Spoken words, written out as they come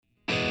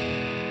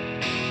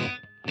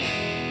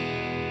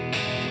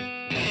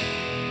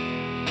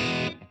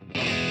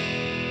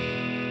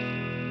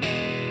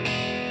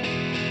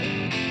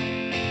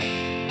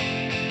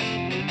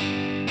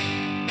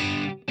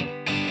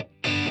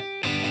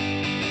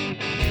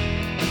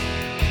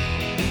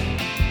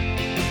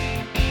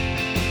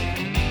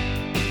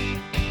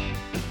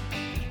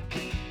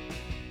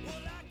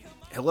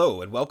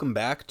Hello, and welcome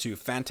back to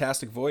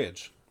Fantastic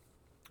Voyage,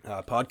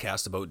 a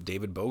podcast about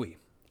David Bowie.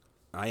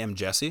 I am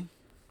Jesse.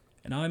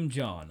 And I'm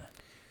John.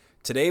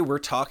 Today we're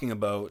talking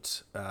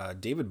about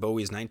David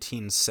Bowie's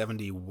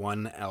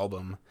 1971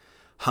 album,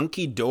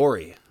 Hunky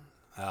Dory.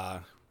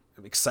 I'm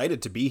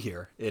excited to be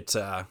here. It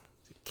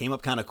came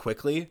up kind of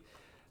quickly,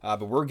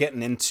 but we're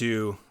getting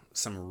into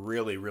some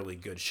really, really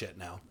good shit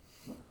now.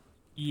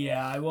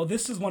 Yeah, well,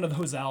 this is one of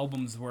those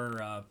albums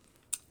where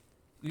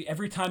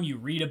every time you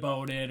read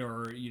about it,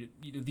 or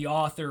the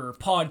author or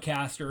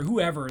podcaster or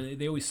whoever,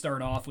 they always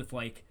start off with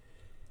like,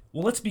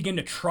 well, let's begin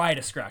to try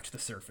to scratch the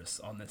surface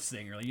on this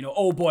thing. Or,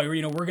 oh boy,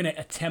 we're going to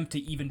attempt to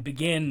even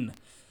begin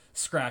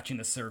scratching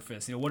the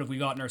surface. What have we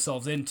gotten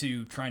ourselves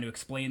into trying to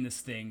explain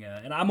this thing?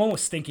 And I'm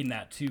almost thinking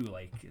that too.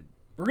 Like,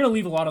 we're going to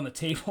leave a lot on the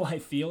table, I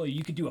feel.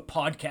 You could do a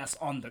podcast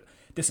on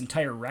this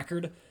entire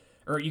record.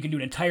 Or you can do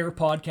an entire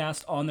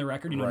podcast on the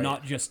record, Right.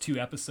 Not just 2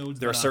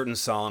 episodes. There are certain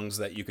songs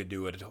that you could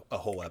do a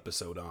whole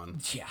episode on.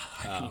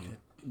 Yeah.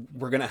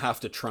 We're going to have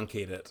to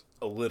truncate it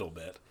a little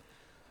bit,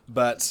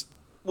 but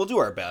we'll do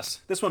our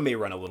best. This one may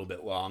run a little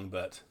bit long,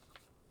 but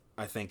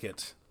I think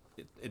it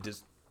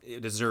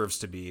deserves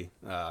to be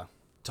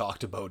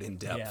talked about in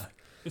depth. Yeah.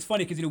 It's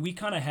funny because, we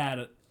kind of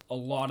had a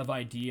lot of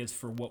ideas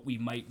for what we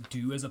might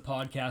do as a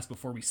podcast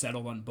before we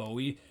settled on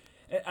Bowie.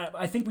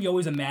 I think we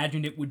always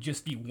imagined it would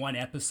just be one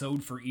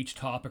episode for each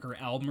topic or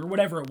album or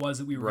whatever it was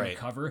that we were going to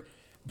cover.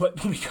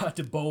 But when we got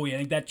to Bowie, I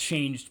think that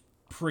changed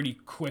pretty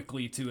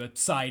quickly to a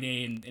side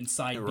A and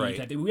side B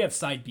type thing. We have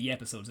side B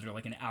episodes that are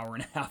like an hour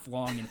and a half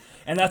long,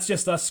 and that's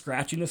just us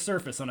scratching the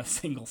surface on a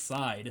single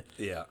side.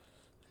 Yeah.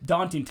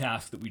 Daunting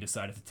task that we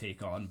decided to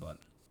take on, but...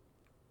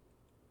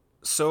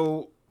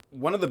 So,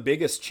 one of the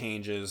biggest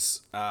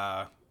changes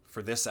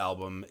for this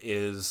album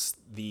is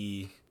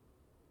the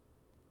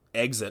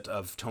exit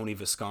of Tony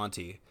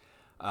Visconti,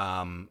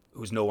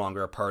 who's no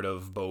longer a part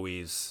of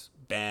Bowie's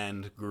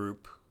band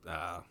group,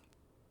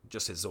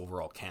 just his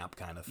overall camp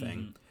kind of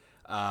thing.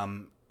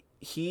 Mm-hmm.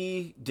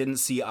 He didn't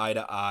see eye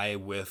to eye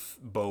with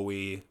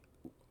Bowie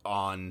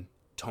on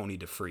Tony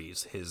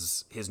DeFries,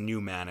 his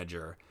new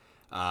manager.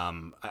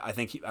 I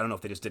think I don't know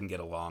if they just didn't get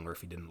along or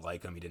if he didn't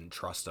like him, he didn't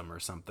trust him or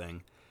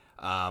something.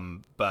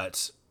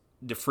 But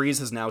DeFries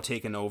has now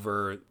taken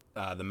over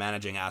the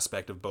managing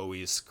aspect of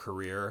Bowie's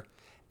career,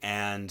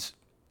 and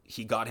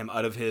he got him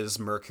out of his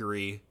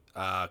Mercury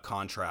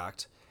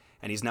contract,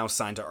 and he's now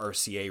signed to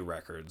RCA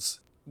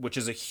Records, which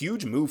is a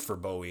huge move for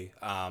Bowie.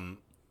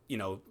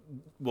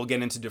 We'll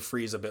get into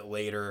DeFries a bit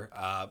later,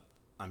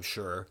 I'm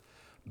sure,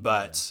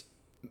 but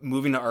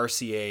moving to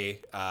RCA,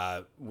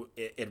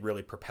 it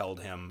really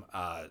propelled him.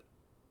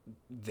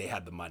 They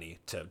had the money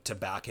to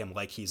back him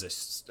like he's a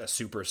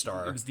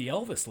superstar. It was the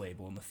Elvis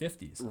label in the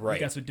 50s. Right.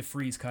 That's what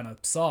DeFries kind of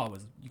saw,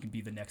 was you can be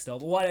the next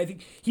Elvis. Well, I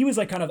think he was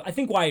like I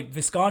think why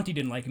Visconti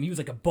didn't like him, he was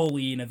like a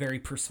bully and a very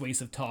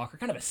persuasive talker,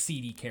 kind of a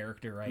seedy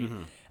character, right?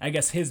 Mm-hmm. I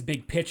guess his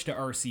big pitch to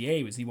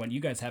RCA was he went, you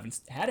guys haven't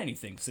had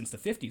anything since the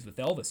 50s with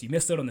Elvis. You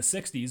missed out on the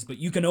 60s, but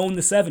you can own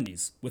the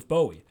 70s with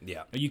Bowie.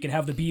 Yeah. Or you can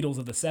have the Beatles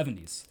of the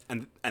 70s.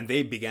 And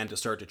they began to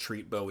start to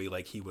treat Bowie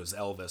like he was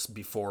Elvis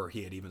before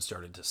he had even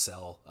started to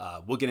sell.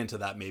 We'll get into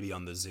that maybe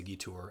on the Ziggy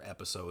Tour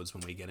episodes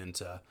when we get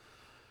into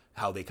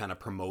how they kind of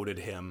promoted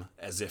him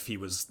as if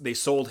they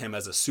sold him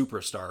as a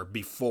superstar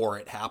before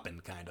it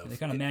happened, kind of. They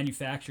kind of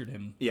manufactured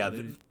him. Yeah.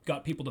 They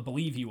got people to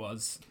believe he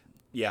was.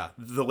 Yeah,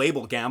 the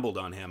label gambled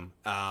on him,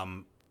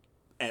 unlike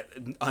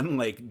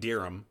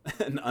Deerham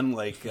and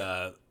unlike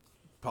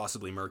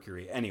possibly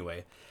Mercury.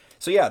 Anyway,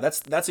 so yeah,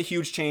 that's a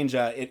huge change.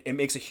 It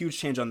makes a huge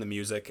change on the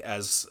music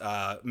as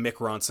Mick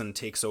Ronson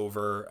takes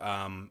over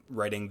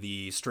writing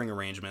the string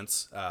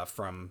arrangements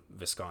from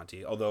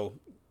Visconti, although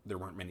there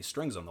weren't many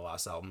strings on the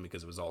last album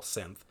because it was all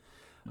synth.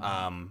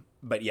 Mm-hmm.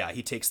 But yeah,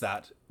 he takes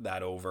that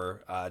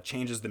over,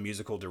 changes the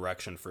musical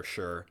direction for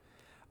sure.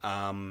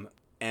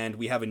 And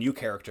we have a new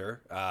character,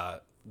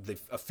 the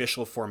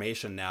official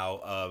formation now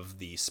of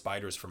the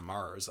Spiders from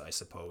Mars, I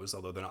suppose,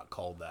 although they're not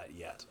called that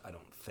yet, I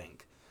don't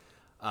think.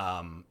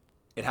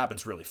 It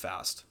happens really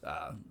fast.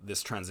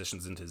 This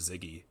transitions into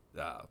Ziggy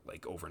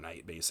like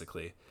overnight,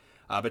 basically.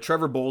 But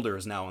Trevor Bolder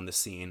is now on the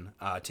scene,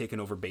 taking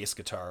over bass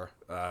guitar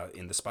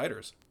in the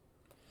Spiders.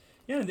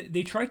 Yeah,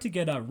 they tried to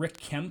get Rick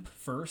Kemp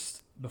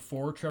first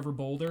before Trevor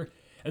Bolder.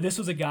 This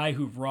was a guy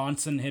who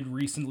Ronson had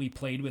recently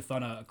played with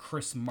on a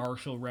Chris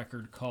Marshall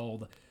record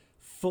called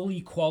Fully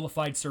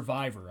Qualified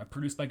Survivor,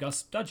 produced by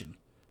Gus Dudgeon,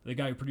 the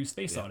guy who produced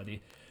Space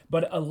Oddity.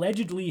 But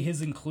allegedly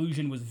his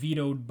inclusion was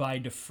vetoed by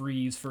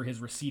DeFries for his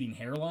receding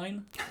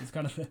hairline. It's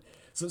kind of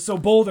so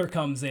Boulder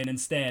comes in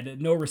instead,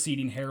 no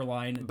receding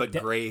hairline, but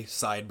gray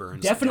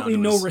sideburns. Definitely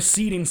no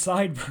receding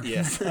sideburns.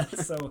 Yeah.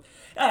 So,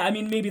 I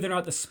mean, maybe they're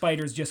not the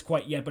Spiders just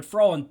quite yet, but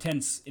for all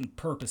intents and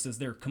purposes,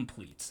 they're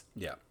complete.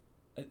 Yeah.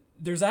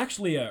 There's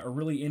actually a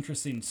really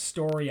interesting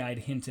story I'd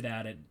hinted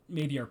at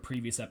maybe our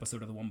previous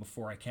episode or the one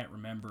before, I can't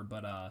remember,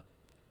 but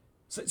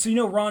so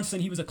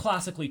Ronson, he was a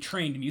classically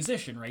trained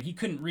musician, right? He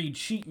couldn't read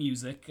sheet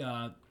music,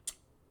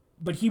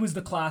 but he was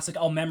the classic,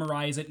 I'll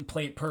memorize it and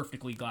play it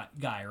perfectly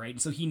guy, right?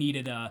 And so he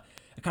needed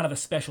a kind of a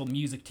special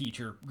music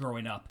teacher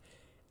growing up.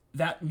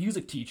 That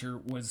music teacher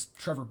was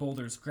Trevor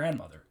Bolder's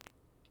grandmother.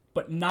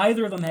 But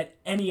neither of them had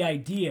any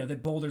idea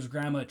that Bolder's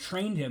grandma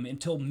trained him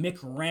until Mick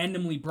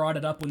randomly brought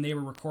it up when they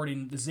were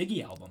recording the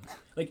Ziggy album.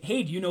 Like,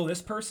 hey, do you know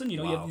this person? You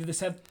know, Wow. you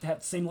just have the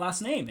same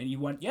last name. And you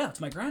went, yeah,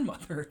 it's my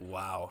grandmother.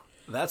 Wow.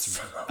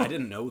 I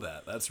didn't know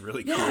that. That's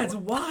really cool. Yeah, it's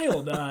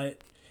wild.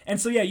 And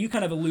so, yeah, you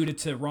kind of alluded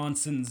to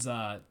Ronson's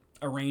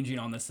arranging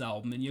on this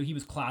album. And, you know, he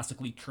was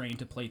classically trained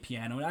to play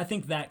piano. And I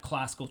think that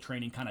classical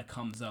training kind of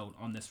comes out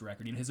on this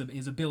record. You know,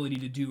 his ability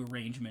to do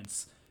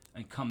arrangements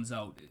and comes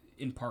out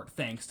in part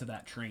thanks to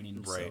that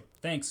training. Right. So,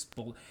 thanks,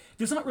 Boulder.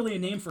 There's not really a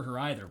name for her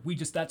either.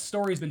 That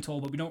story's been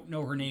told, but we don't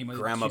know her name.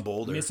 Grandma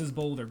Boulder. Mrs.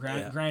 Boulder.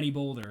 Granny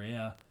Boulder,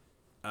 yeah.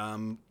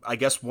 I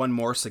guess one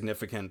more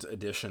significant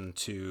addition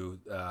to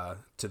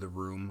the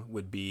room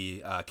would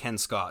be Ken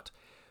Scott,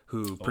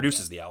 who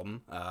produces the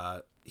album.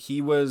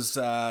 He was,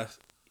 I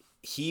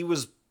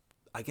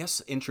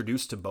guess,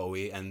 introduced to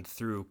Bowie, and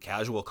through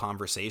casual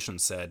conversation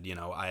said, you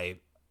know,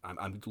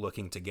 I'm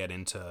looking to get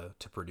into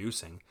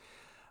producing.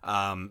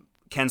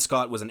 Ken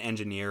Scott was an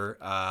engineer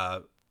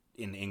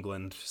in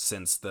England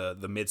since the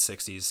mid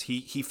 '60s.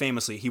 He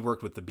famously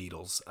worked with the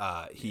Beatles.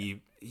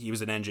 He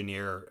was an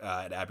engineer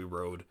at Abbey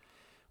Road.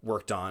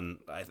 Worked on,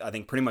 I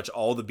think, pretty much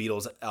all the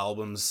Beatles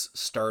albums,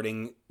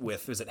 starting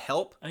with, is it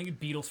Help? I think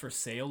Beatles for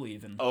Sale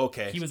even.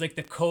 Okay. He was like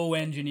the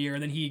co-engineer,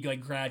 and then he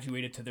like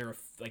graduated to their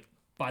like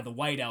by the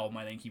White Album.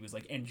 I think he was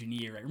like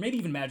engineer, or maybe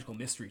even Magical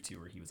Mystery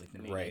Tour. He was like the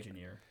main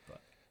engineer.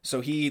 But so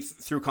he,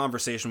 through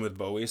conversation with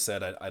Bowie,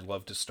 said, I'd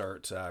love to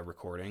start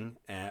recording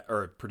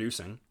or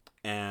producing,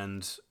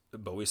 and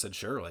Bowie said,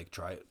 sure, like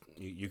try it.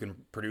 You can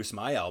produce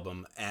my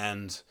album.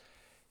 And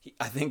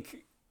I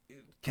think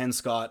Ken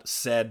Scott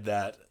said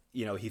that,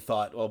 you know, he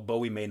thought, well,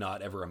 Bowie may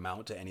not ever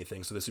amount to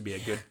anything, so this would be a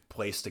good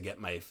place to get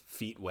my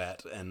feet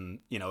wet. And,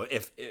 you know,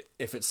 if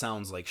it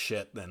sounds like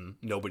shit, then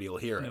nobody will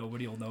hear it.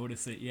 Nobody will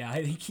notice it. Yeah,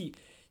 I think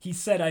he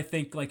said, I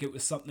think, like it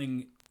was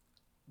something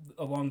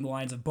along the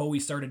lines of Bowie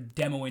started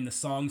demoing the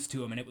songs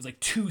to him, and it was like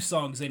 2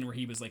 songs in where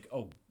he was like,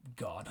 oh,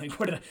 God, like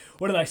what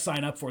did I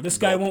sign up for? This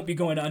guy won't be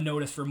going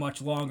unnoticed for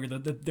much longer.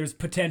 There's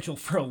potential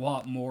for a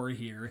lot more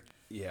here.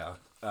 Yeah.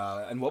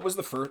 And what was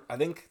the first, I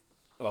think,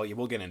 well,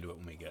 we'll get into it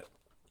when we get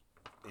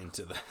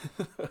into the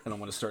I don't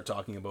want to start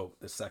talking about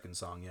the second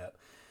song yet.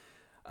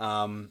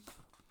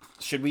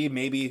 Should we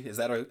maybe, is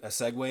that a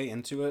segue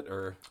into it,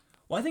 or?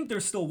 Well, I think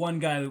there's still one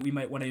guy that we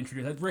might want to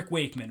introduce. That's Rick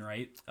Wakeman,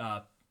 right?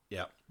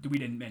 Yeah. We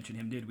didn't mention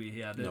him, did we?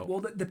 Yeah. No.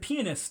 Well, the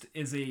pianist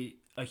is a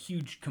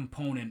huge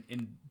component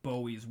in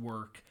Bowie's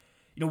work.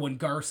 You know, when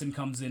Garson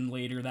comes in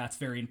later, that's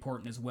very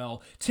important as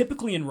well.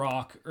 Typically in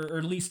rock, or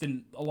at least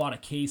in a lot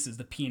of cases,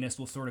 the pianist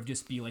will sort of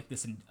just be like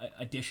this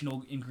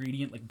additional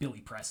ingredient, like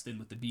Billy Preston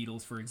with the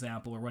Beatles, for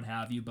example, or what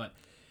have you. But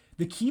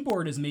the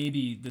keyboard is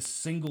maybe the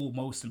single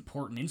most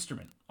important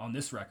instrument on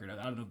this record.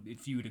 I don't know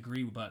if you would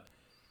agree, but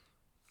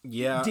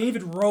yeah,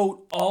 David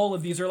wrote all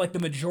of these, or like the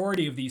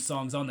majority of these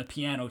songs, on the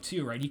piano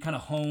too, right? He kind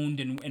of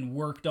honed and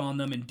worked on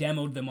them and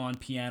demoed them on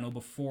piano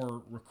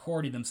before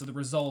recording them. So the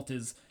result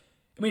is,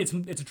 I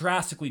mean, it's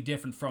drastically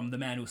different from The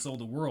Man Who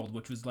Sold the World,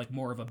 which was like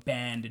more of a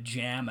band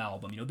jam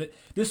album. You know,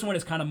 this one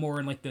is kind of more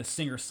in like the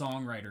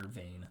singer-songwriter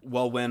vein.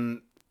 Well,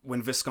 when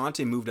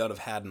Visconti moved out of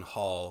Haddon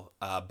Hall,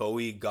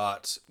 Bowie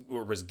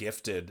was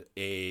gifted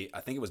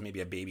I think it was maybe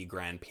a baby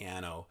grand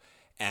piano,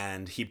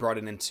 and he brought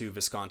it into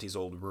Visconti's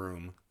old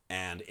room,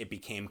 and it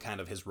became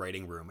kind of his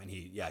writing room, and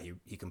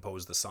he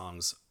composed the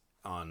songs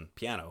on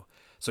piano.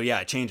 So yeah,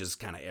 it changes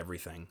kind of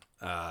everything.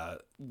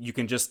 You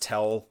can just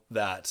tell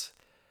that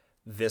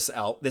this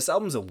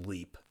album's a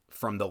leap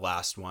from the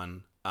last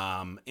one,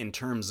 in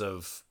terms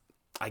of,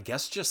 I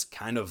guess, just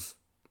kind of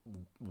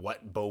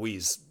what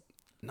Bowie's,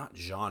 not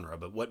genre,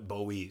 but what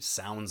Bowie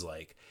sounds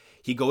like.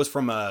 He goes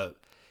from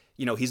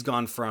he's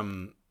gone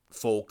from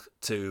folk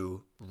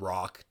to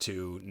rock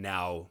to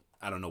now,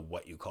 I don't know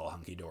what you call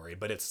Hunky Dory,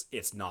 but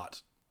it's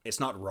not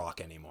rock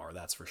anymore,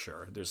 that's for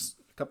sure. There's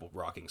a couple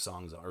rocking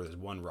songs, or there's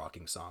one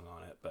rocking song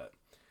on it, but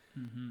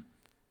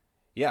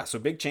yeah, so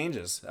big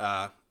changes,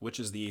 which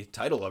is the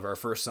title of our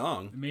first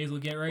song. We may as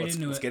well get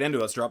into it. Let's get into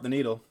it. Let's drop the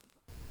needle.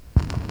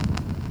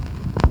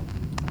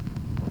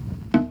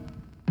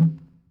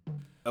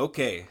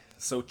 Okay,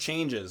 so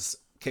changes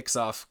kicks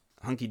off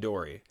Hunky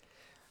Dory.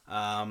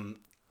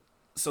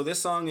 So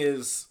this song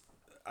is,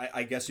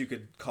 I guess you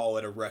could call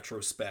it a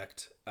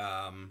retrospect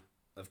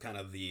of kind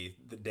of the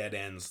dead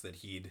ends that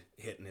he'd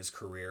hit in his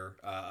career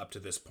up to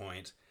this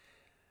point.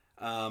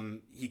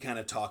 He kind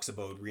of talks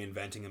about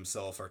reinventing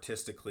himself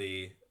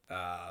artistically,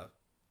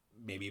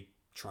 maybe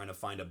trying to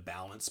find a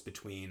balance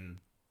between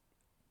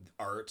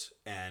art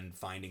and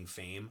finding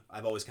fame.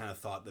 I've always kind of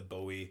thought that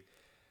Bowie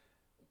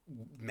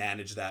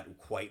managed that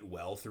quite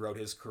well throughout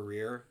his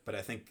career, but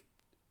I think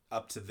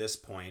up to this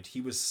point,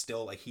 he was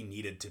still like, he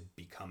needed to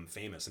become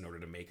famous in order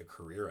to make a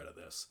career out of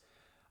this.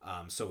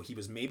 So he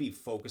was maybe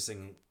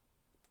focusing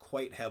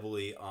quite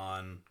heavily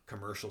on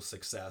commercial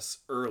success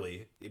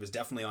early. It was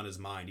definitely on his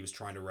mind. He was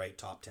trying to write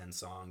top 10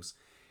 songs.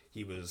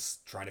 He was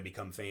trying to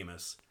become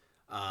famous.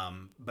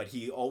 But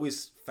he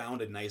always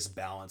found a nice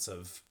balance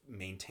of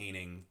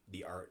maintaining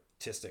the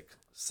artistic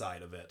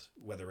side of it,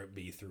 whether it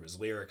be through his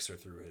lyrics or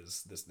through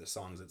the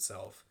songs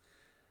itself.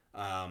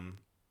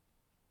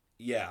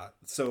 Yeah,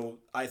 so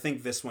I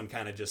think this one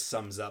kind of just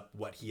sums up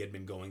what he had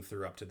been going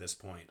through up to this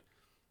point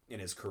in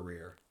his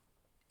career.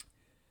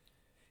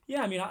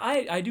 Yeah, I mean,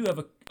 I do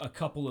have a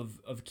couple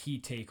of key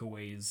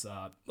takeaways.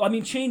 I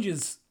mean,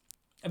 Changes,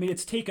 I mean,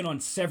 it's taken on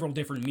several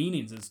different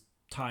meanings as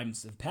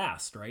times have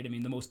passed, right? I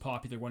mean, the most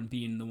popular one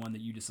being the one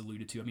that you just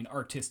alluded to. I mean,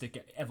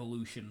 artistic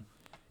evolution,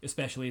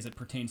 especially as it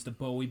pertains to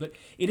Bowie. But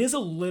it is a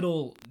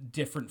little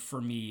different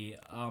for me.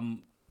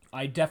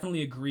 I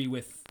definitely agree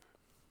with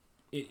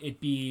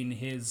it being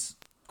his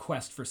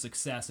quest for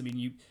success. I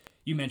mean,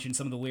 you mentioned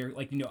some of the lyrics,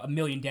 like, A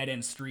Million Dead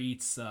End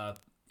Streets.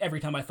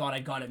 Every time I thought I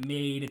got it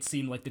made, it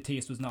seemed like the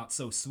taste was not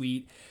so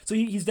sweet. So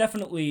he's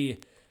definitely...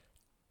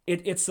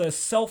 It's a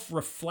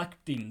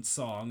self-reflecting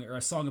song, or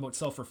a song about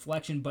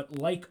self-reflection, but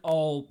like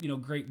all,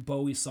 great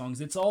Bowie songs,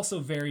 it's also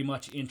very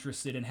much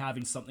interested in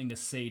having something to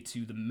say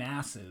to the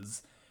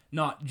masses,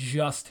 not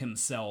just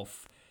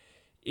himself.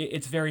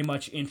 It's very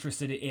much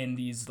interested in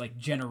these, like,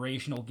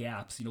 generational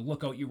gaps.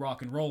 Look out, you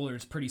rock and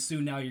rollers, pretty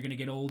soon now you're going to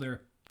get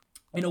older.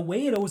 In a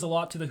way, it owes a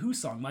lot to the Who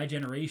song, My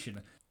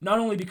Generation. Not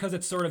only because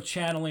it's sort of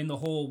channeling the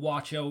whole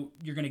 "watch out,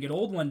 you're gonna get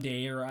old one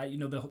day," or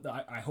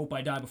I hope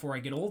I die before I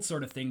get old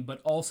sort of thing,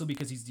 but also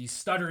because he's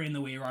stuttering the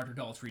way Roger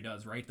Daltrey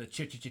does, right? The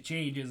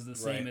change is the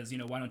same as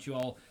why don't you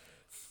all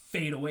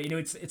fade away?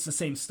 It's the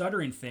same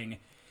stuttering thing.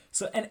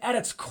 So, and at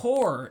its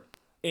core,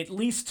 at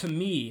least to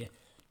me,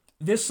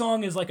 this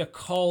song is like a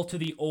call to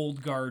the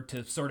old guard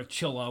to sort of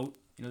chill out.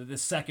 The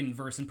second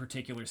verse in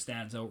particular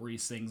stands out where he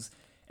sings,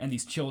 "And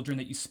these children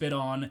that you spit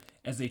on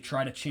as they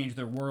try to change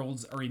their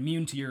worlds are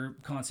immune to your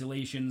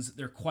consolations.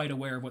 They're quite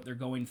aware of what they're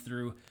going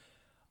through."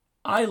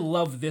 I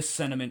love this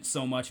sentiment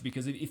so much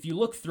because if you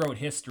look throughout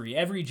history,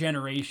 every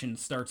generation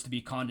starts to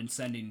be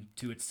condescending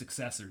to its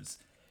successors.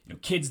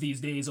 Kids these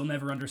days will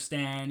never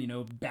understand.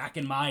 Back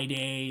in my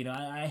day,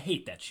 I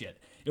hate that shit.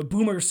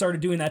 Boomers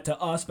started doing that to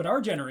us, but our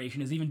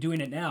generation is even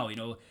doing it now.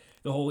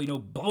 The whole,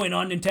 blowing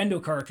on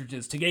Nintendo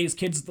cartridges. Today's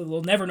kids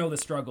will never know the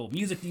struggle.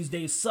 Music these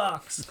days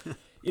sucks.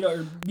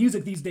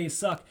 Music these days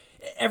suck.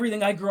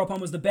 Everything I grew up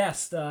on was the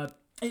best.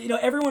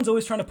 Everyone's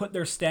always trying to put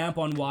their stamp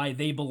on why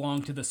they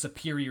belong to the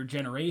superior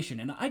generation,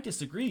 and I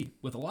disagree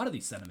with a lot of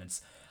these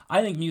sentiments.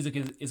 I think music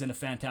is in a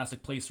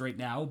fantastic place right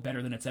now,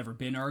 better than it's ever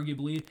been,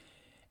 arguably.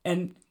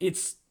 And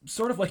it's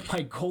sort of like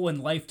my goal in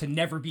life to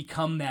never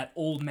become that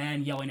old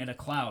man yelling at a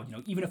cloud.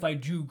 Even if I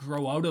do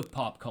grow out of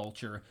pop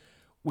culture,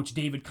 which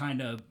David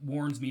kind of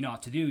warns me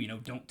not to do,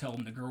 don't tell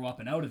him to grow up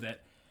and out of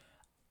it.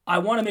 I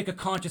want to make a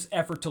conscious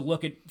effort to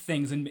look at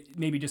things and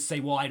maybe just say,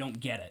 well, I don't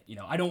get it.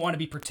 I don't want to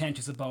be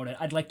pretentious about it.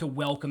 I'd like to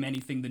welcome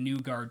anything the new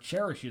guard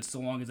cherishes, so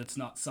long as it's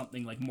not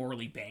something like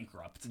morally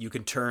bankrupt. You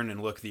can turn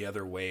and look the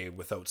other way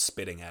without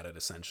spitting at it,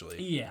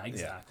 essentially. Yeah,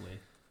 exactly.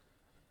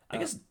 I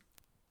guess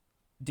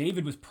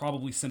David was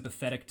probably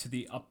sympathetic to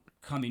the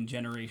upcoming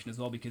generation as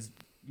well, because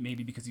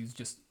he was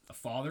just a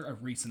father,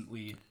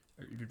 recently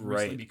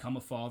become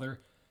a father.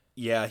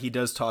 Yeah, he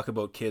does talk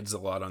about kids a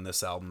lot on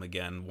this album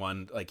again.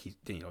 One, like,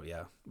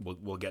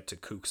 we'll get to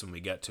Kooks when we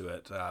get to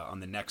it. On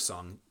the next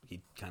song,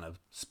 he kind of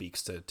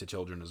speaks to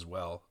children as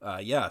well.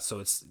 So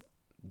it's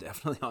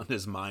definitely on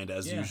his mind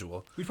as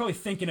usual. We're probably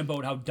thinking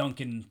about how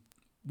Duncan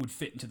would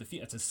fit into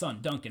that's his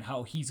son, Duncan,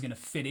 how he's going to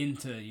fit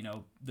into,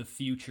 the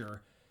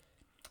future.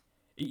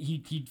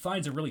 He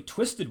finds a really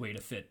twisted way to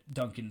fit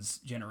Duncan's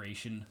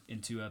generation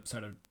into a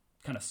sort of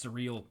kind of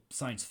surreal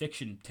science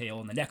fiction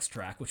tale in the next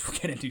track, which we'll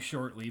get into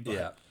shortly. But.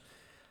 Yeah.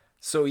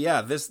 So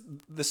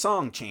the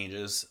song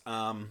Changes.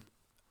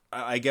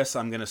 I guess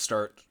I'm gonna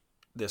start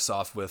this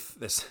off with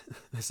this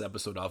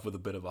episode off with a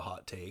bit of a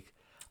hot take.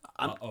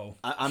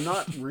 I'm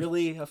not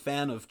really a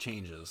fan of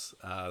Changes.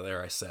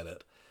 There, I said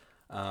it.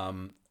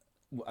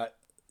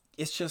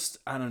 It's just,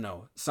 I don't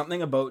know,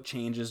 something about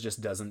Changes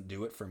just doesn't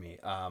do it for me.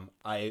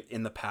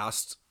 In the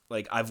past,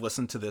 like, I've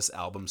listened to this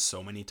album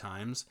so many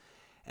times,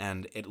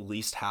 and at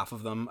least half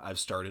of them I've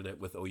started it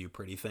with "Oh You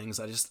Pretty Things."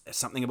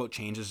 Something about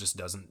Changes just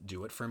doesn't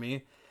do it for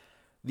me.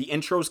 The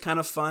intro's kind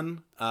of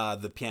fun.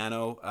 The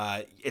piano,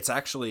 it's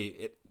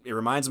actually, it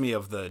reminds me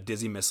of the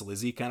Dizzy Miss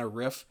Lizzy kind of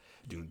riff.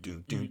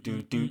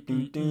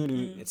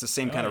 It's the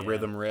same kind of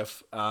rhythm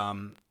riff.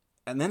 And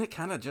then it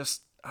kind of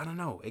just, I don't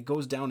know, it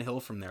goes downhill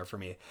from there for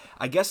me.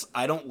 I guess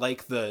I don't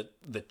like the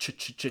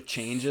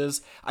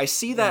changes. I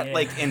see that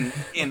like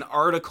in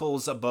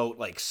articles about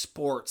like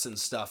sports and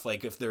stuff.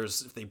 Like if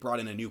they brought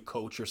in a new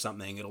coach or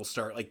something, it'll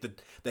start like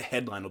the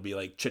headline will be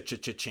like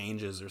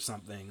changes or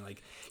something.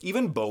 Like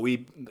even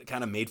Bowie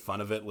kind of made fun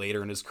of it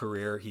later in his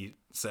career. He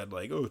said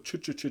like, "Oh,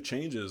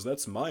 changes.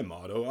 That's my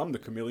motto. I'm the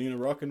chameleon of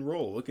rock and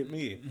roll. Look at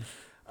me."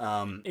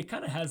 It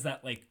kind of has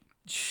that like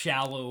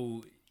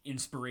shallow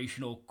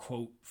inspirational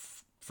quote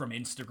from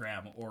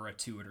Instagram aura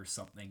to it or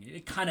something.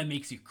 It kind of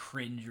makes you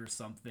cringe or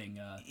something.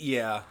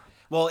 Yeah.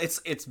 Well,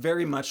 it's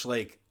very much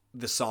like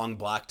the song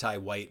Black Tie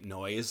White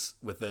Noise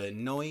with the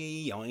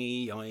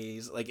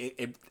noise, like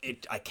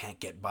it I can't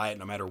get by it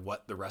no matter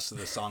what the rest of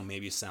the song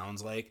maybe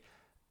sounds like.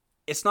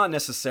 It's not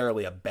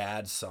necessarily a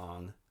bad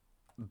song,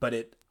 but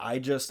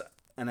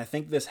and I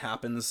think this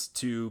happens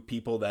to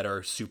people that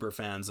are super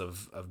fans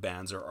of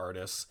bands or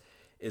artists,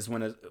 is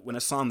when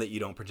a song that you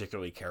don't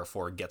particularly care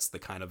for gets the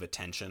kind of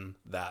attention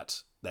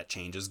that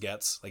Changes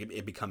gets. Like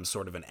it becomes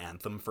sort of an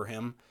anthem for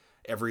him.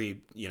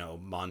 Every,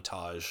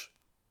 montage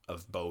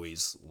of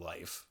Bowie's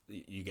life,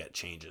 you get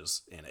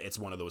Changes in it. It's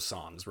one of those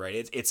songs,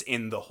 right? It's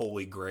in the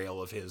holy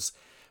grail of his,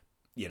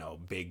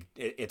 big.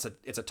 It's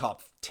a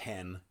top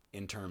 10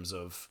 in terms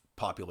of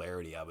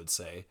popularity, I would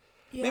say.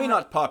 Yeah. Maybe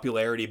not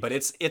popularity, but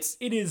it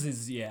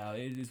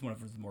is one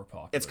of his more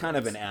popular. It's kind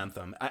of an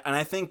anthem, and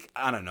I think,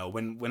 I don't know,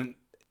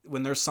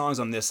 when there's songs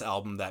on this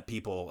album that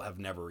people have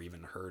never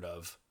even heard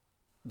of,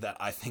 that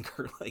I think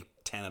are like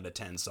 10 out of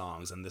 10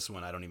 songs, and this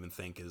one I don't even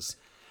think is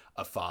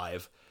a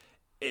 5.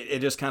 It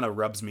just kind of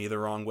rubs me the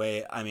wrong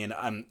way. I mean,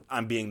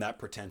 I'm being that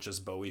pretentious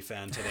Bowie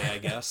fan today, I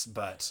guess,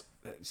 but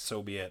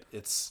so be it.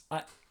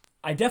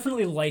 I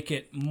definitely like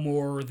it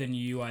more than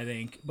you, I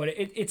think, but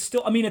it's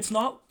still, I mean, it's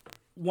not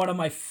one of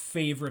my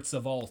favorites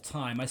of all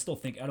time. I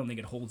don't think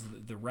it holds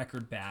the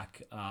record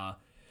back.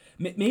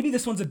 Maybe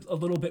this one's a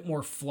little bit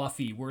more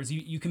fluffy, whereas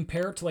you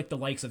compare it to like the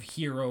likes of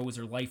Heroes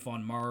or Life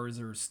on Mars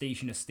or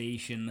Station to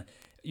Station,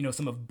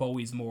 some of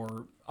Bowie's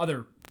more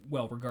other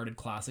well-regarded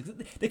classics.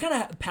 They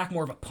kind of pack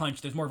more of a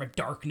punch. There's more of a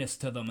darkness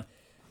to them.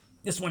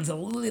 This one's a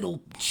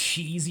little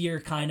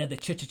cheesier, kind of. The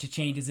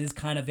Changes is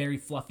kind of very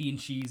fluffy and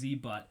cheesy,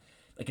 but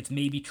like it's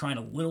maybe trying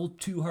a little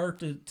too hard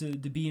to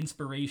be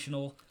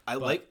inspirational. I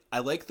like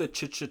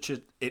the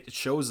it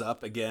shows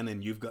up again,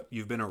 and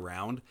you've been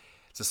around.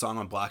 It's a song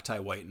on Black Tie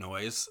White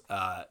Noise.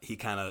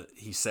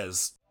 He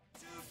says,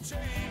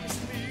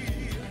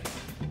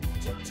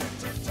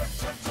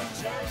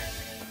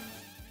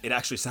 it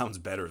actually sounds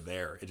better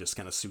there. It just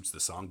kind of suits the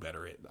song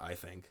better, I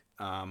think.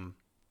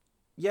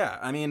 Yeah,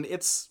 I mean,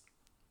 it's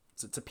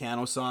a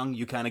piano song.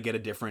 You kind of get a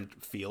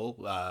different feel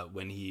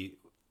when you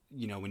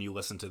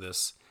listen to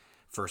this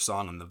first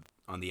song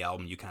on the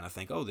album. You kind of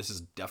think, oh, this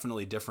is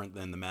definitely different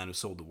than The Man Who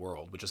Sold the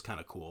World, which is kind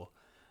of cool.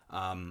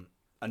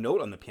 A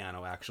note on the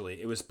piano,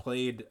 actually, it was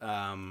played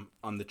on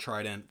the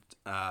Trident,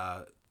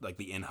 like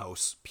the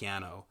in-house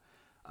piano,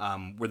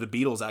 where the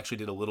Beatles actually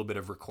did a little bit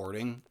of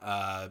recording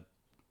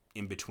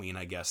in between,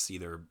 I guess,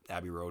 either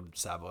Abbey Road,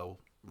 Savile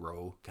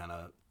Row kind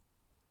of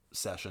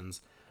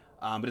sessions.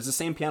 But it's the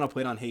same piano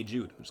played on Hey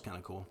Jude, which is kind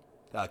of cool.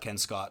 Ken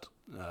Scott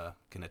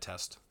can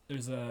attest.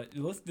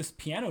 This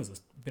piano is a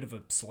bit of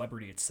a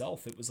celebrity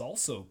itself. It was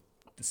also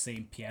the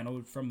same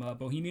piano from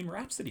Bohemian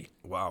Rhapsody.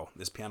 Wow,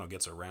 this piano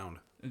gets around.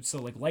 And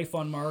so like Life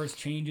on Mars,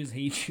 Changes,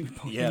 Hey Jude,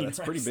 Bohemian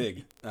Rhapsody. Pretty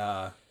big.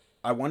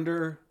 I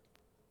wonder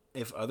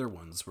if other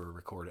ones were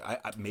recorded.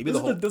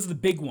 Those are the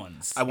big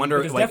ones. I wonder.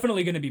 There's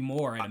definitely going to be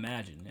more, I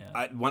imagine. Yeah.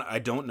 I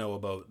don't know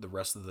about the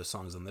rest of the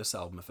songs on this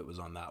album if it was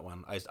on that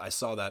one. I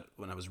saw that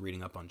when I was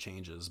reading up on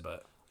Changes,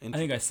 but I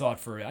think I saw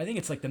it I think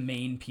it's like the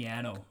main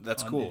piano.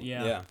 That's cool.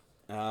 Yeah.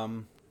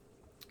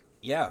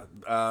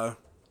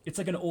 It's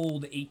like an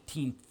old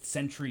 18th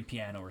century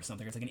piano or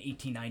something. It's like an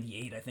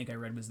 1898, I think I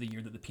read was the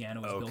year that the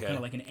piano was built. Kind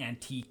of like an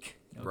antique.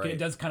 Right. It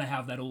does kind of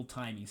have that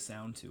old-timey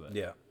sound to it.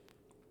 Yeah.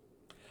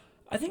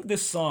 I think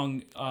this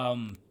song, I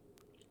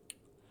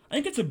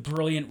think it's a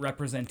brilliant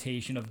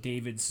representation of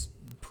David's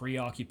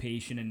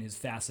preoccupation and his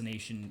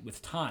fascination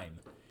with time.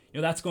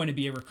 That's going to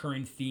be a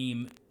recurring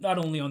theme, not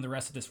only on the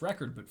rest of this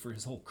record, but for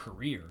his whole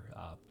career.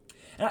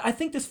 And I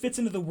think this fits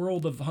into the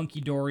world of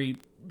Hunky Dory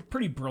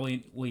pretty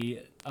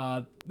brilliantly.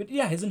 But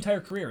yeah, his entire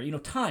career,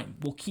 time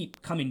will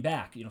keep coming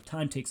back.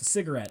 Time takes a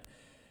cigarette.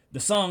 The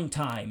song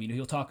Time,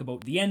 he'll talk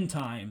about the end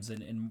times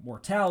and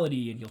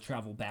mortality, and he'll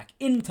travel back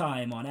in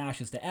time on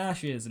Ashes to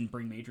Ashes and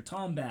bring Major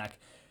Tom back.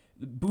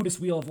 The Buddhist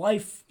Wheel of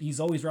Life, he's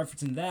always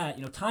referencing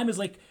that. Time is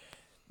like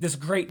this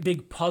great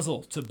big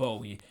puzzle to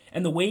Bowie,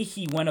 and the way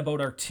he went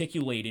about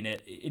articulating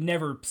it, it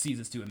never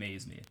ceases to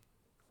amaze me.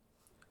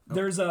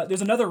 There's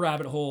another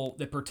rabbit hole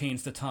that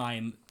pertains to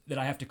time that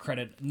I have to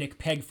credit Nick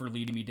Pegg for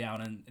leading me down,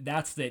 and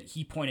that's that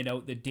he pointed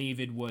out that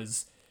David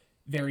was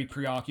very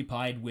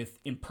preoccupied with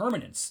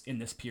impermanence in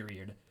this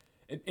period.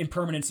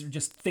 Impermanence are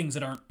just things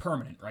that aren't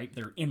permanent, right?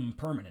 They're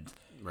impermanent.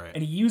 Right.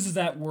 And he uses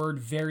that word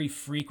very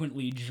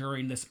frequently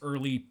during this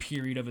early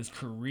period of his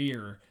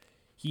career.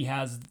 He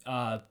has,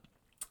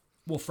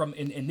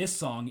 in this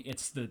song,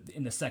 it's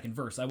in the second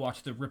verse. I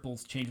watch the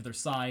ripples change their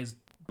size,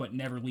 but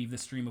never leave the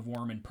stream of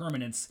warm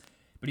impermanence.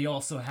 But he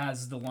also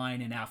has the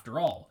line in After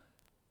All.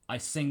 I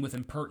sing with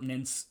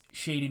impertinence,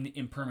 shading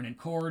impermanent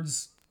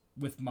chords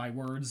with my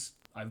words.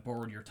 I've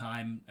borrowed your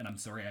time, and I'm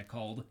sorry I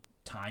called.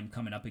 Time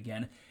coming up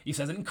again. He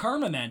says it in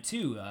Karma Man,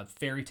 too.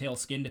 Fairy tale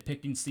skin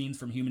depicting scenes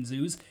from human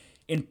zoos.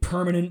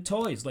 Impermanent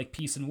toys like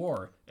Peace and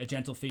War. A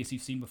gentle face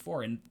you've seen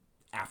before. And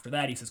after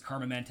that, he says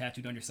Karma Man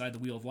tattooed on your side, the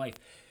Wheel of Life.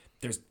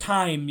 There's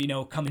time,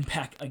 coming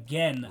back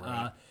again.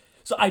 Right.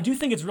 So I do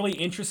think it's really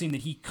interesting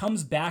that he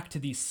comes back to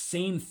these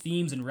same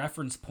themes and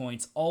reference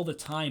points all the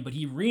time, but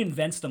he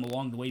reinvents them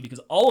along the way because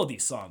all of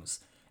these songs,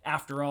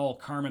 after all,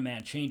 Karma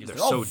Man changes.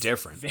 They're all so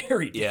different.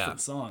 Very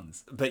different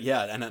songs. But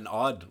yeah, and an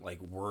odd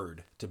like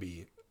word to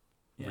be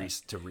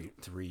to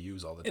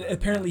reuse all the time.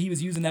 Apparently he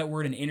was using that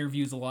word in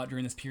interviews a lot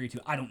during this period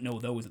too. I don't know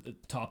those at the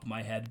top of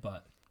my head,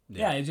 but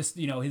yeah, it just,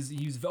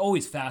 he's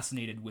always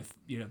fascinated with,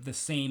 the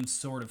same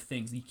sort of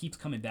things. He keeps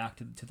coming back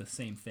to the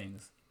same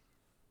things.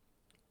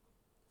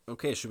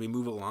 Okay, should we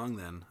move along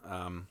then?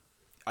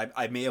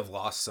 I may have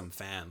lost some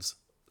fans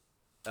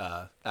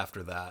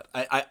after that.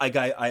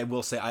 I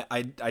will say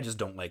I just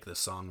don't like this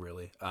song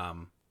really.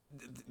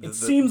 It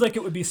seems like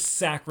it would be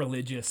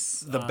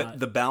sacrilegious.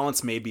 The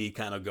balance may be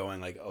kind of going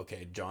like,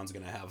 okay, John's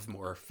gonna have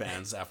more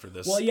fans after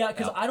this. Well, yeah,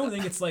 because I don't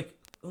think it's like,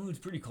 it's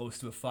pretty close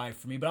to a 5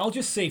 for me, but I'll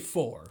just say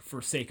 4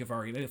 for sake of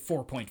argument,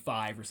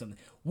 4.5 or something.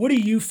 What are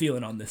you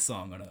feeling on this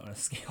song on a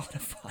scale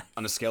of 5?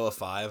 On a scale of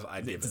 5,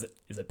 I'd give it.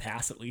 Is it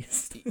pass at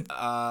least?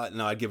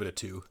 No, I'd give it a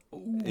 2.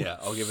 Ooh. Yeah,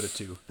 I'll give it a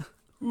 2.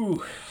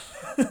 Ooh.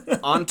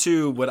 On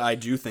to what I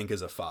do think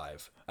is a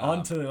 5.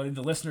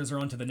 The listeners are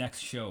on to the next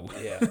show.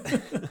 Yeah.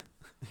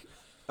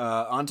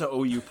 On to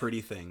Oh You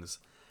Pretty Things.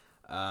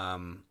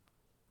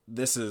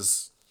 This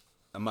is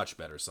a much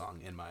better song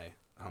in my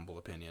humble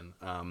opinion.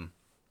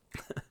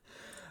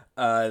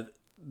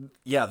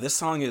 This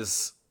song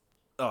is,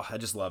 I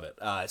just love it.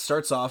 It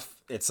starts off,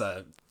 it's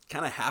a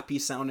kind of happy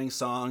sounding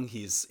song.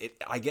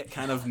 I get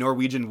kind of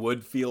Norwegian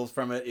Wood feel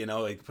from it,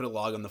 like put a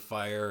log on the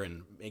fire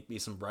and make me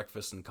some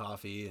breakfast and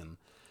coffee. And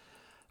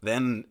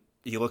then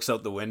he looks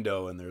out the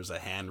window and there's a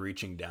hand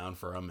reaching down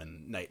for him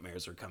and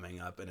nightmares are coming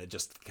up and it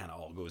just kind of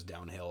all goes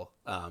downhill.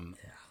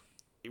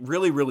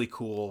 Really, really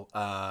cool,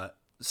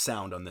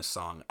 sound on this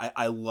song.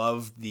 I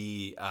love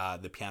the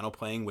piano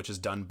playing, which is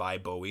done by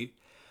Bowie.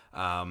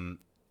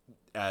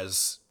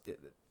 As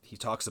he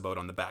talks about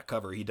on the back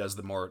cover, he does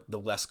the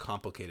less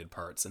complicated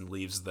parts and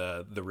leaves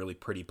the really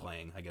pretty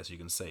playing, I guess you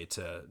can say,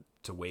 to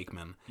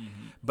Wakeman.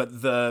 Mm-hmm.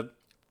 But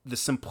the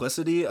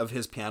simplicity of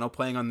his piano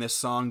playing on this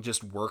song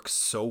just works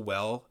so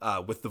well,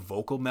 with the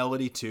vocal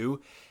melody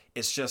too.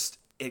 It's just,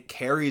 it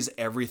carries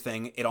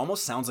everything. It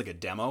almost sounds like a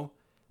demo.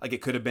 Like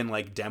it could have been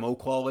like demo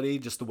quality,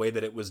 just the way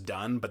that it was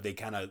done, but they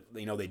kind of,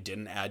 they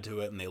didn't add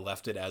to it and they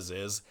left it as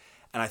is.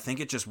 And I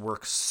think it just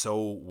works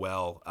so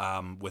well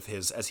with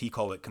his, as he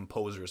called it,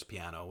 composer's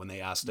piano. When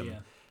they asked him,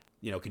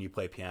 can you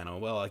play piano?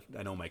 Well,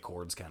 I know my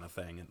chords kind of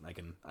thing, and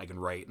I can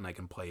write and I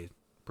can play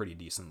pretty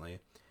decently.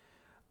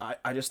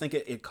 I just think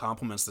it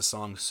complements the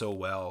song so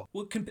well.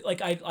 Well,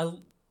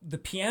 the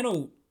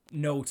piano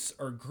notes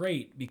are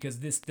great because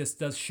this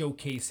does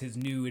showcase his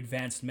new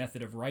advanced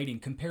method of writing.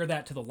 Compare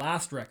that to the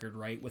last record,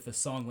 right, with a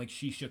song like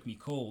She Shook Me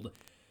Cold.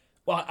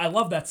 Well, I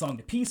love that song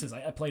to pieces.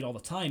 I play it all the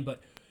time,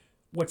 but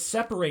what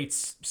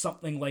separates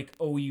something like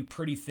Oh You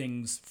Pretty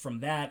Things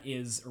from that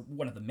is, or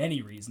one of the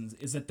many reasons,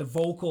 is that the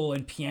vocal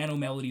and piano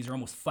melodies are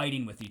almost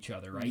fighting with each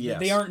other, right? Yes.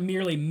 They aren't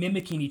merely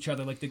mimicking each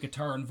other like the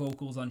guitar and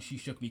vocals on She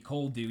Shook Me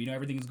Cold do.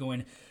 Everything's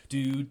going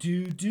do,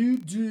 do, do,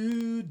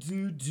 do,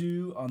 do,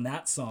 do on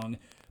that song.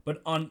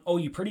 But on Oh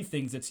You Pretty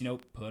Things, it's,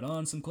 put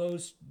on some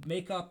clothes,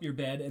 make up your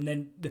bed, and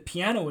then the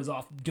piano is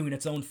off doing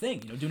its own thing,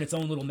 doing its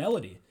own little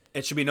melody.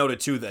 It should be noted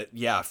too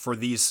that for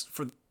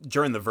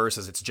during the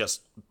verses it's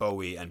just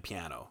Bowie and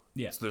piano.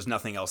 Yeah. So there's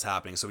nothing else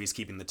happening. So he's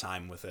keeping the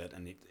time with it,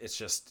 and it's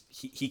just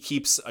he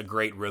keeps a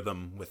great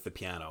rhythm with the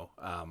piano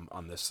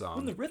on this song.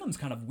 Well, the rhythm's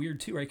kind of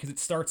weird too, right? Because it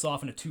starts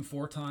off in a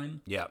 2/4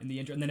 time. Yeah. In the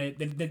intro, and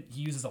then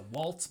he uses a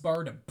waltz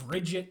bar to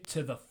bridge it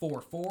to the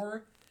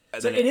 4/4.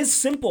 So it is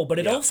simple, but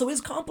it also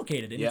is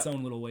complicated in its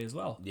own little way as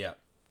well. Yeah.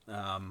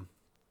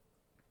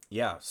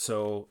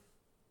 So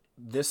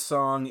this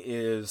song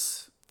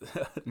is.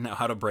 Now,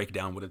 how to break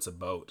down what it's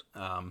about.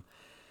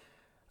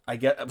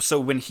 So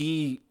when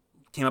he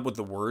came up with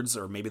the words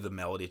or maybe the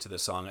melody to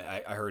this song,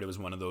 I heard it was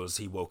one of those,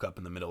 he woke up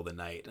in the middle of the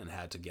night and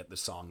had to get the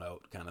song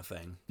out kind of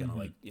thing. Kind of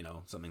like,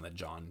 something that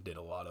John did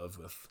a lot of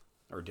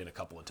or did a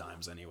couple of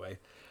times anyway.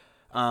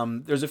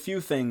 There's a few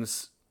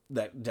things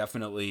that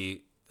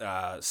definitely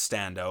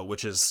stand out,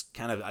 which is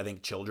kind of, I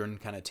think, children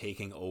kind of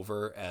taking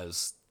over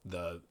as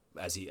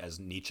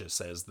Nietzsche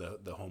says,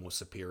 the homo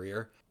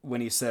superior. When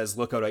he says,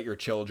 look out at your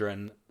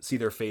children, see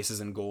their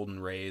faces in golden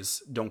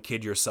rays, don't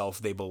kid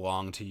yourself, they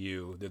belong to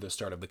you, they're the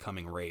start of the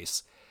coming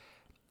race.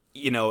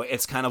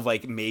 It's kind of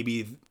like,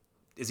 maybe,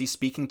 is he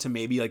speaking to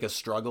maybe like a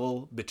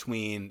struggle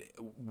between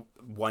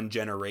one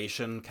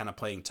generation kind of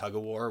playing tug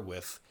of war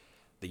with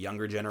the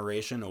younger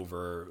generation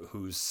over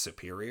who's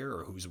superior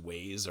or whose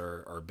ways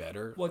are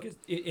better? Well,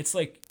 it's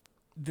like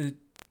the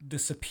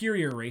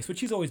superior race,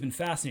 which he's always been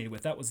fascinated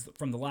with. That was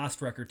from the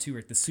last record too,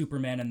 right? The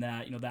Superman and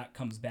that, that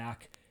comes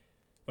back.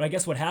 But I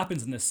guess what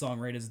happens in this song,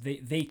 right, is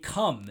they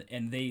come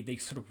and they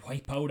sort of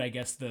wipe out, I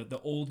guess,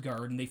 the old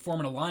guard, and they form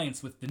an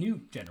alliance with the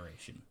new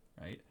generation,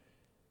 right?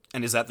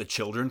 And is that the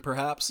children,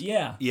 perhaps?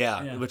 Yeah.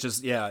 Which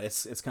is,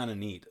 it's kind of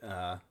neat.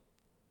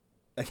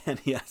 Again,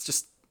 it's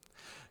just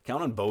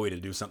count on Bowie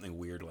to do something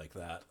weird like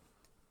that.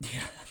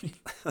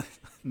 Yeah.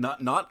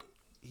 Not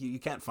you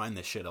can't find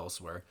this shit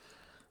elsewhere.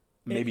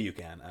 Maybe you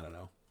can. I don't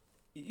know.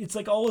 It's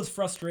like all his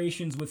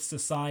frustrations with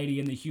society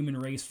and the human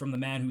race from The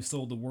Man Who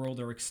Sold the World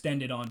are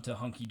extended onto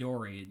Hunky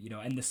Dory,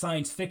 and the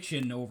science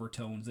fiction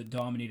overtones that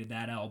dominated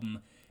that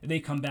album,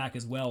 they come back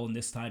as well, and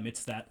this time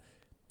it's that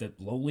the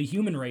lowly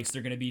human race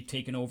they're going to be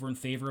taken over in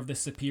favor of the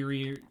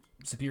superior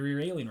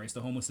alien race,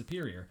 the Homo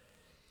superior.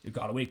 You've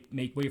got to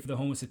make way for the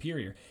Homo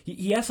superior.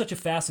 He has such a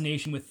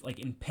fascination with like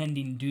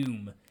impending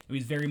doom. He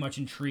was very much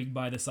intrigued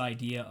by this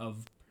idea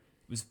of,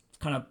 it was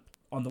kind of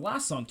on the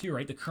last song too,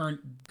 right? The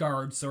current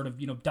guard sort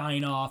of,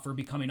 dying off or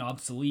becoming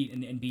obsolete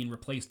and being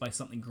replaced by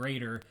something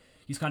greater.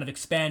 He's kind of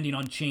expanding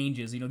on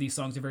changes. These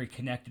songs are very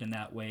connected in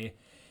that way.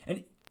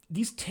 And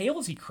these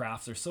tales he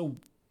crafts are so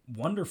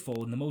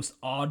wonderful in the most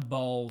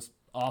oddball,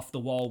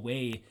 off-the-wall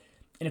way.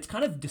 And it's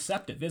kind of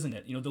deceptive, isn't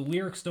it? The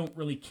lyrics don't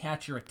really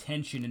catch your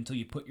attention until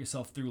you put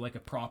yourself through like a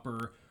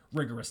proper,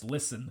 rigorous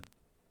listen.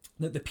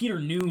 The Peter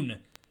Noone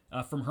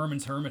from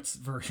Herman's Hermits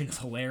version is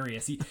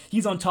hilarious.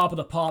 He's on top of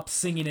the pop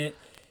singing it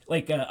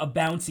like a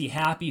bouncy,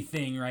 happy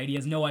thing, right? He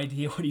has no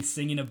idea what he's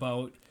singing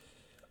about.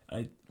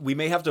 We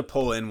may have to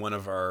pull in one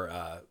of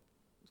our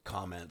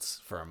comments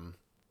from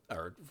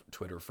our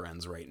Twitter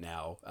friends right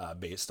now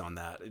based on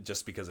that,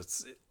 just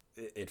because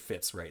it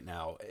fits right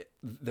now.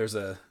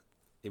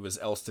 It was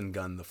Elston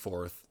Gunn the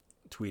Fourth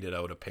tweeted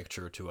out a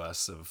picture to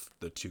us of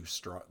the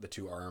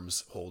two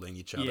arms holding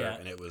each other,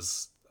 and it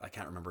was, I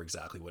can't remember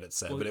exactly what it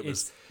said, but it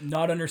was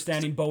not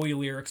understanding Bowie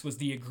lyrics was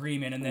the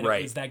agreement, and then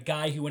it was that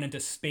guy who went into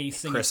space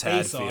singing Chris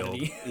Space Hadfield,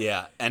 Oddity.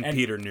 and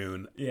Peter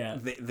Noone. Yeah,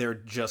 they're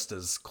just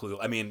as clueless.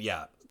 I mean,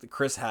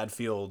 Chris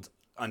Hadfield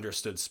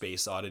understood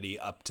Space Oddity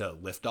up to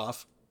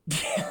Liftoff,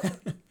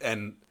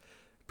 and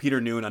Peter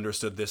Noone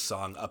understood this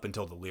song up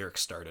until the lyrics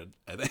started,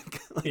 I think.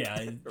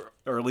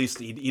 Or at least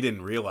he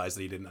didn't realize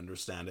that he didn't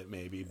understand it,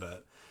 maybe,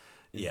 but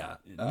yeah.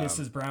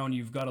 Mrs. Brown,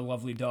 you've got a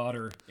lovely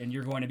daughter, and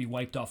you're going to be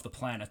wiped off the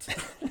planet.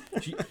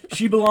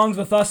 she belongs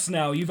with us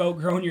now. You've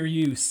outgrown your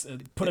use.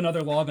 Put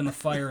another log on the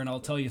fire, and I'll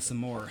tell you some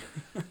more.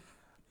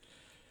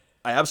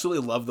 I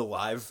absolutely love the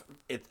live.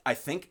 I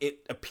think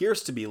it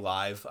appears to be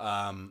live.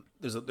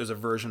 There's a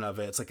version of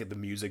it. It's like the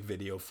music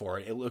video for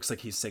it. It looks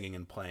like he's singing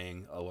and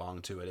playing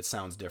along to it. It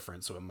sounds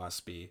different, so it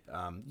must be.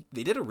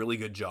 They did a really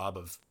good job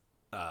of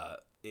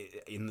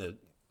in the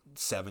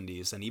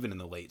 70s and even in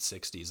the late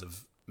 60s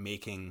of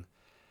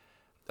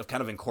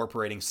kind of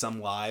incorporating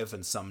some live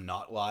and some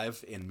not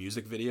live in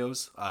music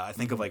videos. I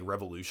think of like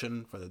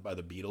Revolution by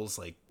the Beatles.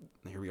 Like,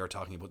 here we are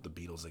talking about the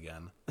Beatles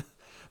again.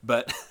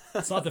 But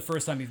it's not the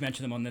first time you've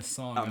mentioned them on this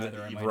song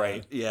either.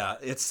 Right. Yeah.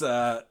 It's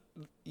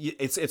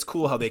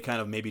cool how they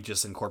kind of maybe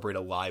just incorporate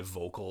a live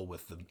vocal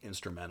with the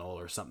instrumental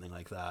or something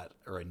like that,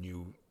 or a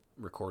new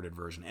recorded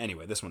version.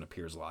 Anyway, this one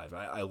appears live.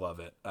 I love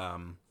it.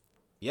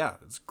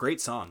 It's a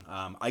great song.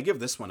 I give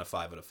this one a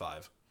 5 out of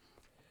 5.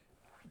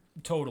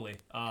 Totally.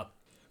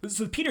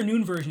 So the Peter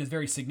Noone version is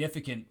very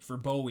significant for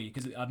Bowie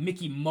because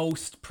Mickey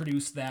Most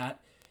produced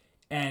that,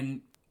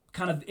 and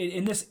kind of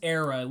in this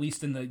era, at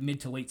least in the mid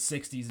to late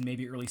 60s and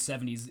maybe early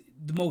 70s,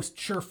 the most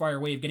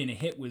surefire way of getting a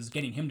hit was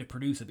getting him to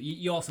produce it. But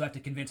you also have to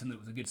convince him that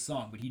it was a good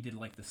song, but he did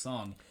like the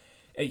song.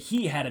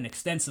 He had an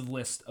extensive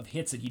list of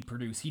hits that he'd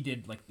produce. He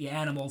did like The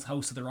Animals,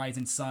 House of the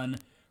Rising Sun,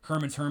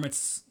 Herman's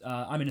Hermits,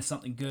 I'm Into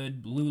Something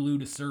Good, Lulu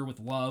to Sir with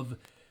Love,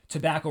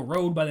 Tobacco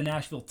Road by the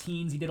Nashville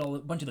Teens. He did a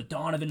bunch of the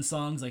Donovan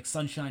songs like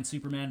Sunshine,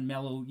 Superman,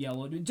 Mellow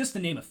Yellow, just to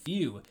name a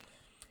few.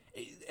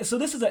 So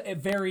this is a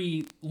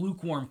very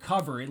lukewarm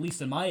cover, at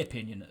least in my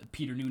opinion,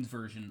 Peter Noone's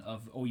version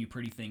of Oh You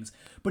Pretty Things.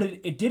 But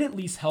it did at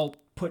least help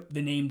put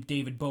the name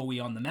David Bowie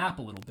on the map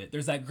a little bit.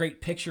 There's that great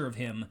picture of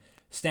him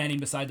standing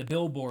beside the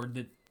billboard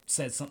that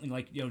says something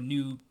like,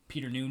 new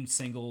Peter Noone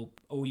single,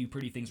 Oh You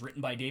Pretty Things,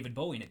 written by David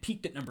Bowie, and it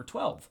peaked at number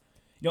 12.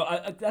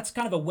 That's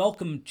kind of a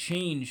welcome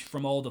change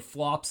from all the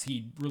flops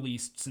he'd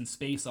released since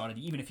Space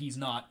Oddity, even if he's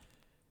not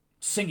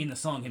singing the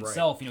song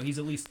himself. Right. He's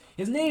at least,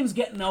 his name's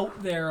getting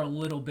out there a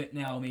little bit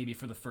now, maybe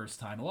for the first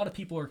time. A lot of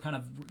people are kind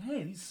of,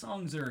 hey, these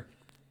songs are,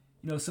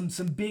 some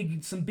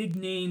big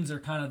names are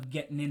kind of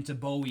getting into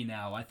Bowie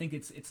now. I think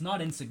it's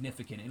not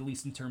insignificant, at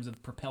least in terms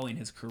of propelling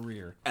his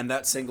career. And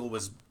that single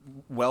was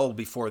well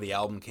before the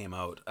album came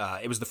out.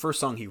 It was the first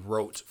song he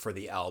wrote for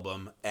the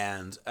album,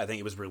 and I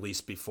think it was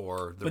released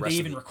before the but rest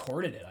they of even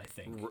recorded it, I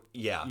think.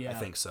 Yeah, I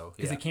think so.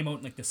 Because it came out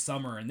in like the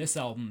summer, and this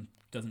album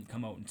doesn't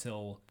come out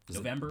until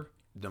November.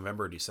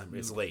 November, December.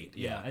 It's late.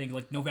 Yeah. I think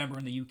like November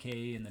in the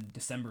UK and then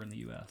December in the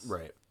US.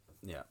 Right.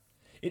 Yeah.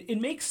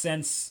 It makes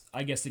sense,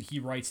 I guess, that he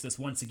writes this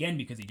once again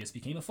because he just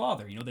became a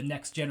father. The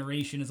next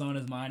generation is on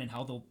his mind and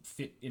how they'll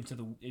fit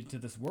into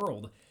this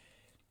world.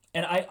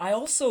 And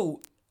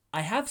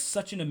I have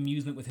such an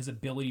amusement with his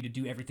ability to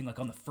do everything like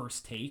on the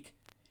first take.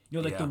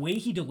 The way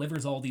he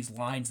delivers all these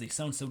lines, they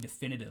sound so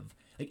definitive.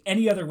 Like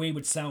any other way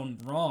would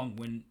sound wrong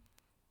when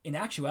in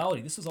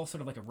actuality, this was all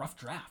sort of like a rough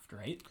draft,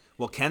 right?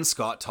 Well, Ken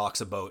Scott talks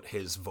about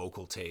his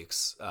vocal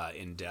takes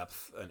in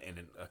depth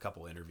in a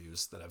couple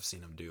interviews that I've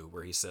seen him do,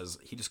 where he says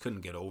he just couldn't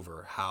get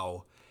over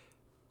how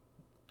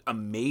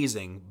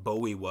amazing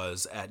Bowie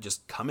was at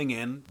just coming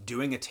in,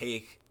 doing a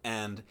take,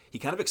 and he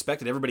kind of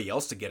expected everybody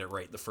else to get it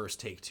right the first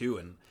take too.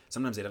 And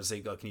sometimes they'd have to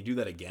say, "Oh, can you do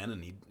that again?"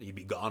 And he'd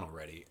be gone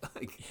already.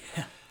 Like,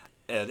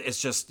 and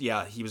it's just,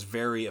 yeah, he was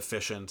very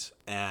efficient,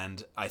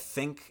 and I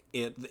think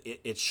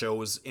it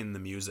shows in the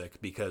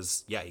music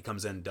because, yeah, he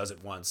comes in, does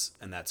it once,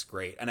 and that's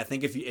great. And I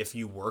think if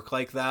you work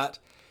like that,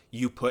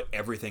 you put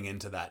everything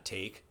into that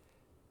take,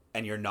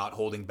 and you're not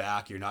holding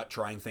back, you're not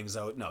trying things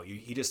out. No,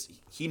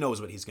 he knows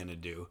what he's gonna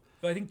do.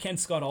 But I think Ken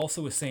Scott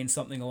also was saying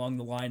something along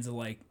the lines of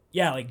like,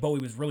 yeah, like Bowie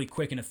was really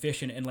quick and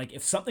efficient, and like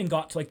if something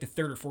got to like the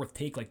third or fourth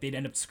take, like they'd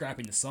end up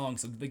scrapping the song.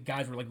 So the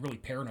guys were like really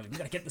paranoid. We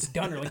gotta get this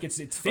done, or like it's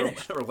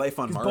finished. Or Life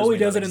on Mars. Bowie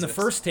does it in the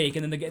first take,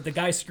 and then the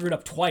guy screwed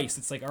up twice.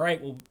 It's like, all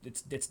right, well,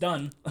 it's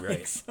done. Right.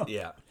 Like, so,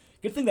 Yeah.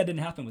 Good thing that didn't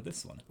happen with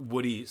this one.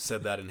 Woody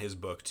said that in his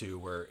book too,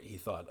 where he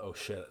thought, "Oh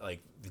shit,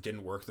 like it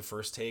didn't work the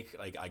first take.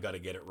 Like I got to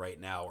get it right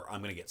now, or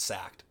I'm gonna get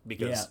sacked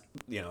because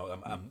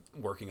I'm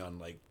working on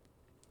like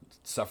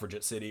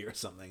Suffragette City or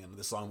something, and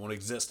this song won't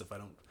exist if I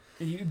don't."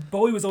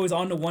 Bowie was always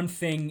on to one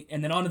thing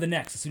and then on to the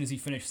next as soon as he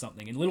finished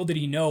something. And little did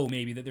he know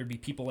maybe that there'd be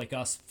people like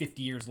us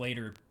 50 years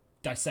later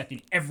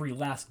dissecting every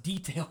last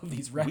detail of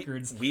these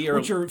records,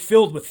 which are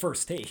filled with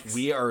first takes.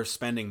 We are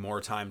spending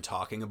more time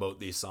talking about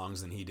these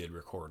songs than he did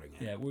recording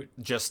it. Yeah,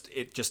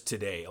 just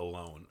today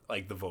alone,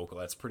 like the vocal.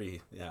 That's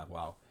pretty. Yeah,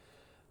 wow.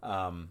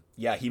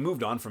 Yeah, he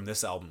moved on from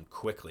this album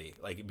quickly,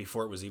 like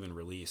before it was even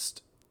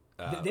released.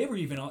 They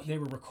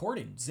were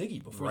recording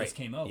Ziggy before this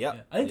came out. Yep.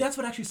 Yeah. I think that's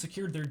what actually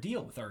secured their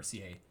deal with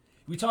RCA.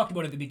 We talked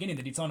about at the beginning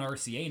that it's on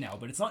RCA now,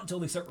 but it's not until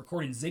they start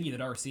recording Ziggy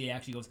that RCA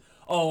actually goes,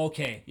 "Oh,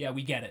 okay, yeah,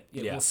 we get it.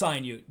 Yeah, we'll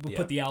sign you. We'll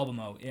put the album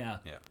out." Yeah.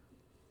 Yeah.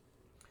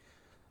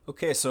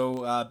 Okay,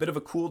 so a bit of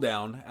a cool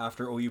down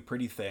after "Oh You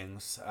Pretty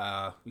Things."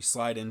 We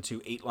slide into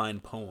 8-line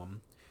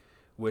poem,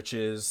 which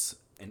is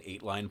an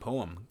 8-line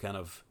poem, kind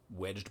of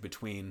wedged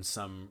between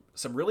some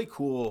really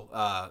cool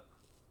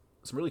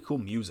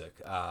music.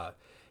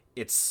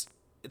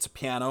 It's a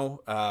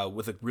piano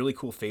with a really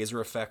cool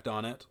phaser effect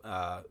on it.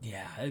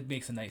 Yeah, it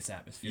makes a nice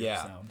atmospheric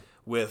sound.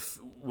 With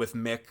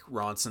Mick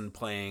Ronson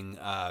playing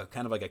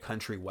kind of like a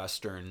country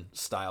western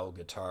style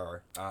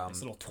guitar.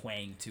 This little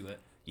twang to it.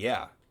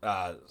 Yeah,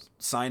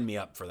 sign me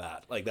up for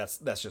that. Like that's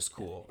just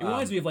cool. It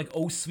reminds me of like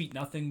 "Oh Sweet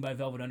Nothing" by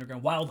Velvet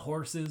Underground, "Wild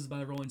Horses" by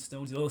the Rolling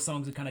Stones. Those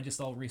songs have kind of just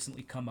all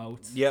recently come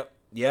out. Yep.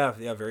 Yeah,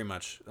 very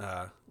much.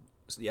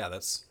 Yeah,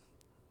 that's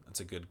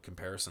a good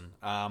comparison.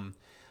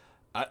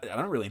 I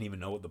don't really even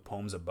know what the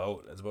poem's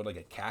about. It's about like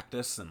a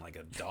cactus and like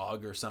a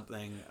dog or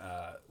something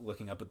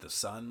looking up at the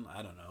sun.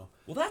 I don't know.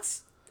 Well,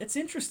 it's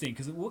interesting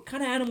because what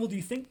kind of animal do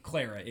you think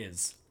Clara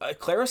is?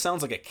 Clara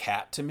sounds like a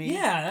cat to me.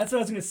 Yeah, that's what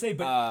I was gonna say.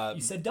 But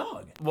you said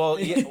dog. Well,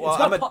 yeah,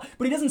 well,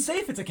 but he doesn't say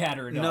if it's a cat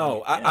or a dog.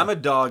 No, I'm a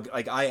dog.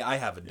 Like I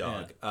have a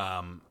dog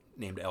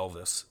named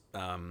Elvis.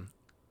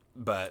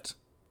 But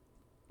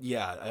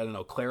yeah, I don't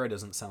know. Clara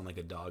doesn't sound like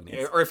a dog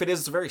name. Or if it is,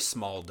 it's a very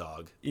small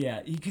dog.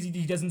 Yeah, because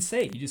he doesn't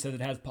say. He just says it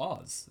has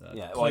paws.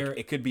 Yeah, Clara, like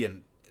it could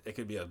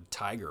be a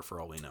tiger for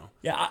all we know.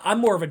 Yeah, I'm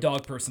more of a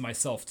dog person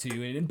myself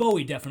too, and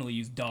Bowie definitely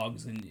used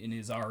dogs in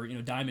his art.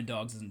 Diamond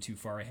Dogs isn't too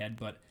far ahead,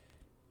 but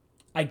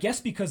I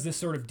guess because this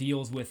sort of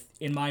deals with,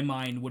 in my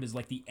mind, what is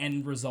like the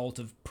end result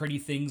of Pretty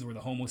Things, where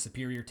the Homo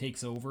Superior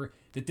takes over,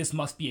 that this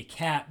must be a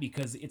cat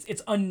because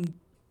it's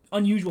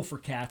unusual for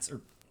cats,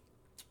 or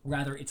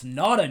rather, it's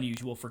not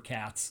unusual for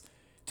cats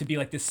to be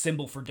like this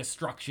symbol for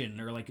destruction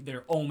or like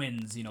their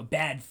omens,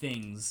 bad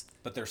things.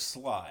 But they're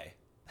sly.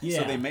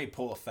 Yeah. So they may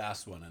pull a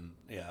fast one and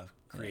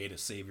create a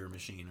savior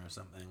machine or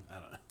something. I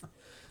don't know.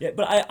 Yeah,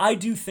 but I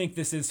do think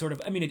this is sort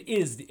of, it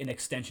is an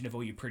extension of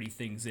 "Oh You Pretty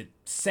Things." It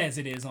says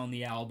it is on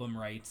the album,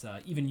 right?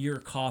 Even your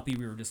copy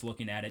we were just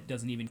looking at, it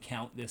doesn't even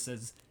count this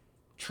as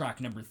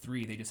track number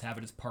 3. They just have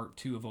it as part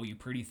 2 of "Oh You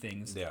Pretty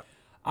Things." Yeah.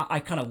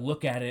 I kind of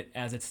look at it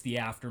as it's the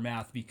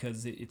aftermath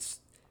because it's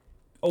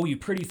 "Oh You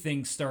Pretty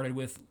Things" started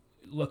with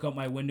 "Look out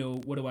my window,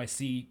 what do I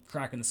see?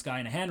 Crack in the sky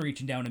and a hand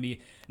reaching down to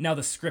me." Now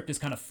the script is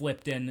kind of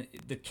flipped, and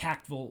the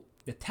tactful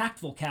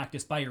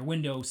cactus by your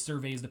window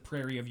surveys the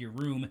prairie of your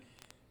room.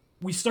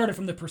 We started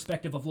from the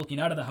perspective of looking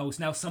out of the house.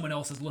 Now someone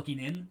else is looking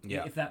in,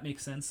 if that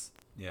makes sense.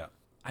 Yeah.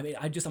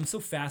 I'm so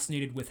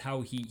fascinated with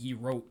how he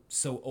wrote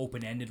so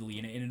open-endedly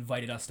and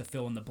invited us to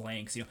fill in the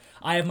blanks.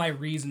 I have my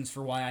reasons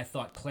for why I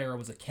thought Clara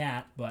was a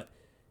cat, but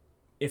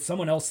if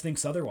someone else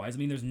thinks otherwise,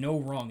 there's no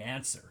wrong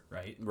answer,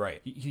 right?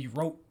 Right. He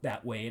wrote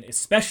that way, and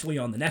especially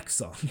on the next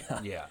song.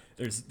 Yeah.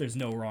 There's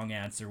no wrong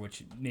answer,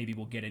 which maybe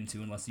we'll get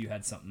into unless you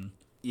had something.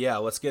 Yeah,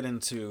 let's get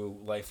into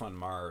 "Life on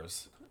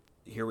Mars."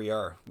 Here we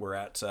are. We're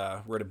at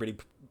a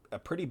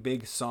pretty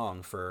big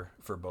song for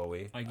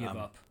Bowie. I give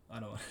up. I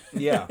don't.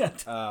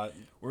 Yeah.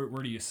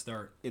 Where do you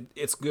start?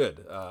 It's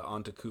good.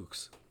 On to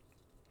Kooks.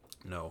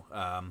 No.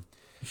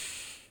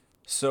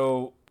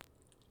 So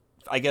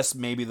I guess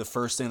maybe the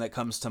first thing that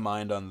comes to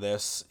mind on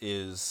this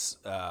is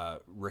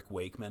Rick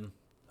Wakeman.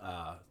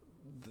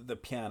 The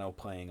piano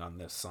playing on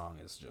this song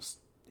is just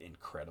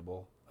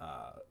incredible.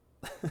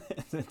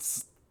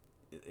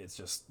 It's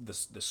just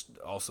this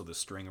also the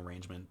string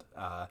arrangement.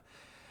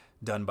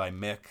 done by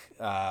Mick.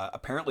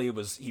 Apparently,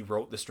 he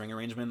wrote the string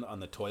arrangement on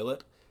the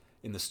toilet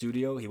in the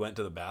studio. He went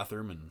to the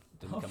bathroom and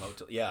didn't come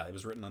out. Yeah, it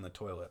was written on the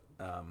toilet.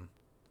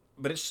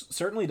 But it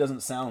certainly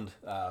doesn't sound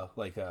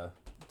like a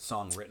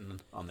song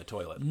written on the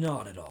toilet.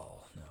 Not at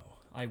all. No.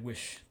 I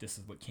wish this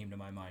is what came to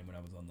my mind when I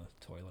was on the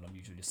toilet. I'm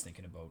usually just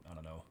thinking about, I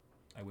don't know,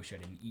 I wish I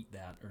didn't eat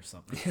that or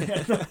something.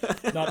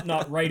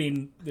 not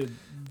writing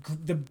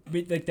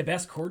the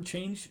best chord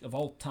change of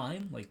all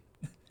time. Like,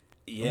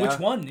 yeah. Which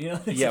one? You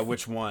know? Yeah,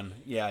 which one?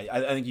 Yeah, I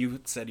think you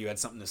said you had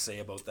something to say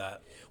about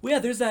that. Well, yeah,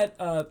 there's that.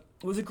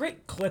 It was a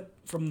great clip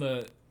from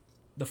the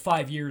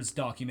 5 Years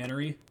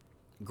documentary.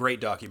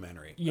 Great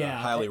documentary. Yeah,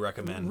 highly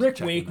recommend.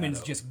 Rick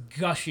Wakeman's just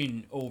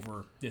gushing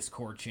over this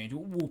chord change.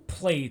 We'll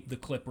play the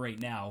clip right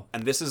now.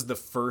 And this is the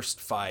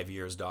first 5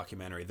 Years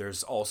documentary.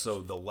 There's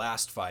also the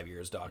last 5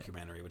 Years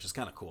documentary, which is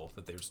kind of cool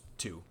that there's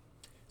two.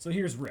 So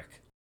here's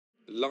Rick.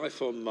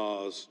 Life on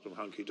Mars from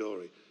Hunky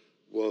Dory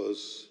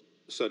was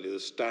certainly the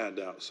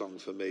standout song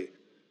for me.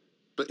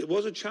 But it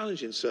was a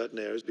challenge in certain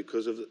areas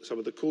because of some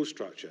of the chord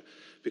structure,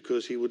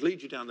 because he would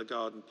lead you down the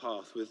garden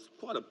path with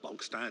quite a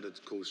bog standard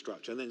chord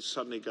structure and then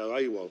suddenly go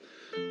AWOL.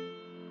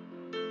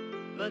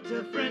 But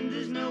her friend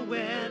is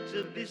nowhere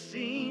to be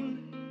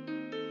seen.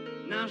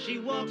 Now she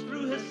walks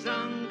through her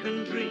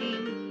sunken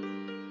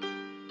dream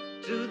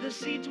to the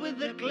seat with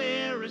the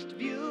clearest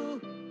view.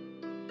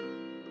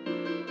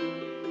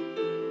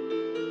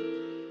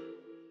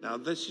 Now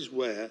this is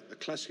where a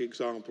classic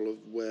example of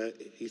where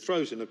he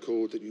throws in a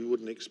chord that you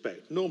wouldn't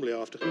expect. Normally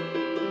after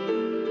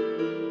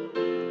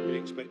you'd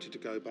expect it to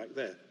go back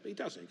there, but he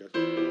doesn't. He goes.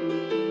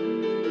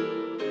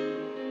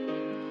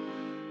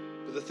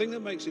 But the thing that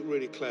makes it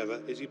really clever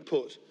is he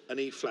put an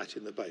E flat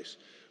in the bass,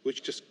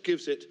 which just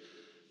gives it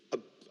a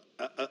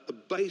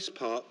bass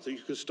part that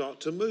you can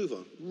start to move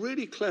on.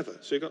 Really clever.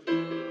 So you got.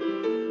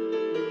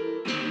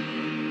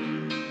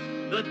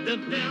 But the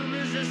film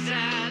is a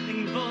sad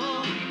thing for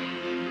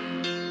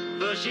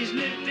she's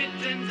lived it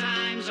 10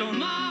 times or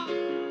more.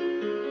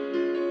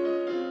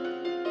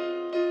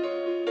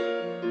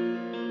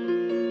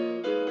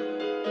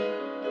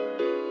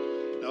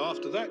 Now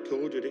after that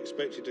chord you'd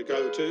expect it to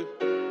go to,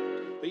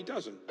 but he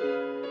doesn't.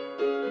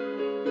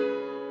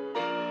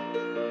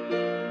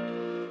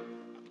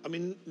 I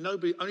mean,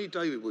 only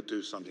David would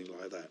do something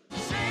like that.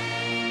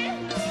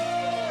 Sailors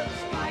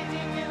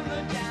fighting in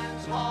the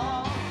dance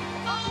hall.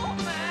 Oh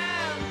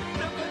man,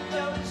 look at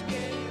those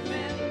gay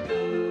men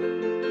go.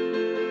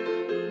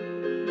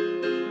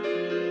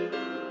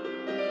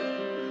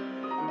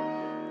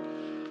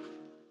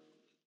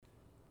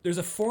 There's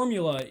a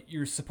formula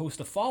you're supposed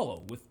to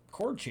follow with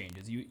chord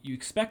changes. You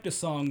expect a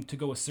song to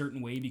go a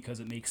certain way because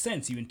it makes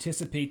sense. You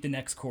anticipate the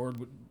next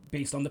chord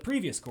based on the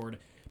previous chord.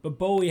 But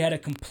Bowie had a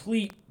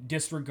complete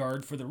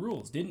disregard for the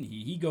rules, didn't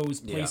he? He goes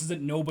places that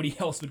nobody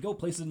else would go,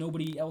 places that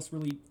nobody else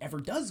really ever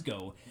does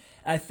go.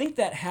 I think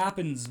that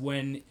happens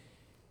when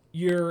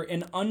you're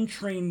an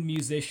untrained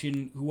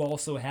musician who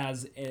also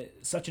has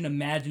such an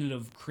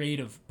imaginative,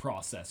 creative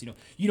process. You know,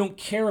 you don't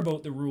care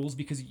about the rules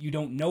because you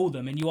don't know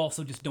them, and you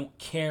also just don't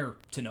care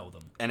to know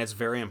them. And it's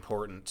very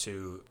important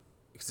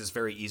because it's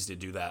very easy to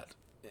do that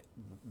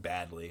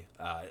badly.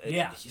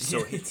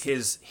 So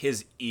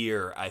his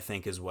ear, I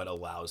think, is what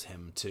allows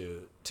him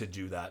to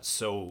do that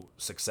so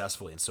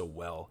successfully and so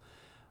well.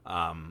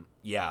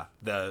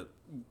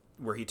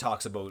 Where he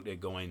talks about it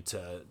going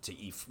to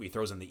E, he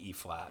throws in the E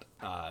flat,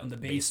 the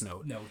bass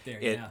note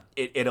there.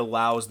 It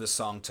allows the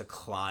song to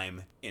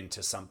climb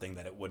into something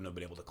that it wouldn't have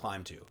been able to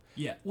climb to.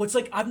 Yeah. Well, it's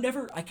like I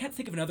can't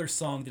think of another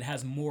song that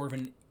has more of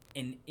an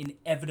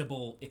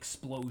inevitable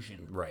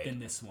explosion than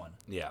this one.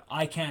 Yeah.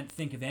 I can't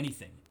think of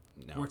anything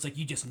where it's like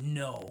you just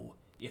know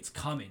it's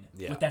coming.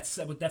 Yeah.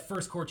 With that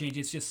first chord change,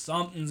 it's just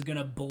something's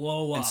gonna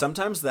blow up. And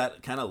sometimes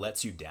that kind of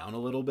lets you down a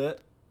little bit.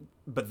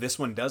 But this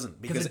one doesn't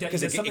because it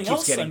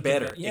keeps getting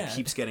better. Yeah. It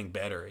keeps getting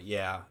better.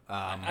 Yeah.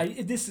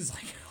 This is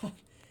like,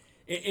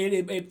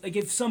 like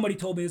if somebody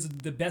told me this is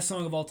the best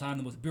song of all time,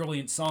 the most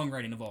brilliant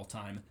songwriting of all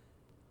time,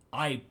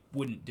 I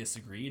wouldn't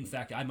disagree. In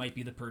fact, I might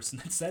be the person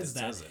that says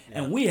that.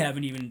 And we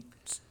haven't even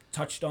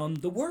touched on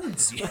the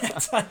words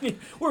yet. I mean,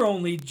 we're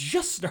only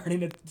just starting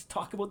to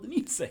talk about the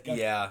music.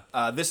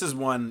 This is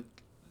one,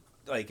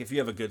 like if you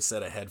have a good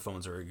set of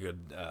headphones or a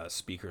good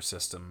speaker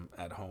system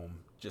at home,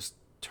 just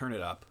turn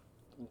it up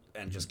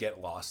and just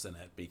get lost in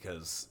it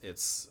because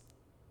it's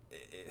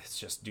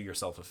just do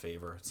yourself a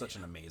favor. It's such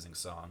an amazing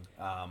song.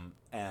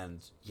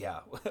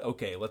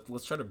 Okay,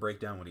 let's try to break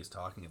down what he's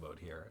talking about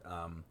here.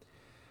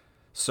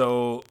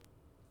 So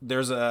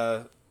there's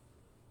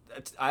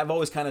I've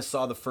always kind of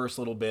saw the first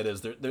little bit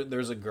as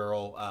there's a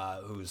girl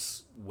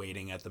who's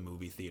waiting at the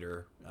movie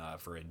theater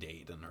for a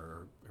date, and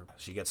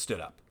she gets stood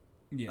up.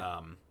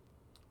 Yeah.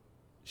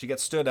 She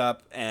gets stood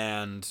up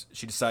and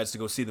she decides to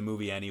go see the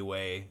movie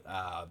anyway,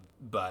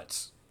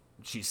 but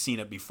she's seen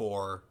it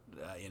before.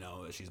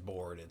 She's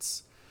bored.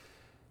 It's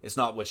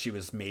not what she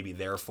was maybe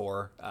there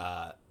for.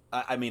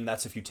 I mean,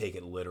 that's if you take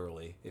it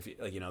literally. If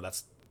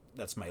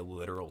that's my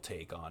literal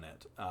take on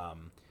it.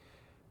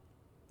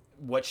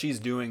 what she's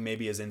doing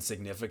maybe is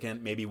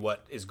insignificant. Maybe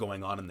what is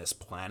going on in this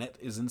planet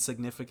is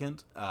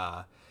insignificant.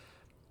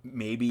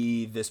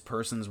 Maybe this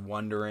person's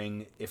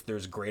wondering if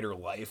there's greater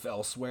life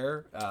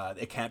elsewhere.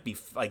 It can't be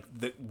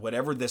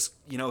whatever this,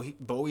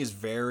 Bowie is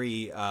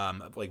very,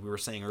 like we were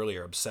saying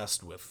earlier,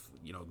 obsessed with,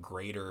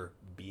 greater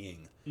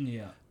being.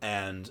 Yeah.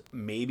 And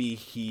maybe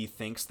he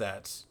thinks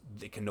that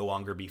it can no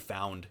longer be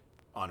found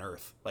on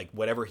Earth. Like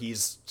whatever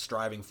he's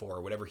striving for,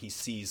 whatever he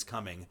sees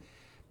coming,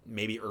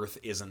 maybe Earth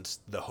isn't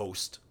the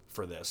host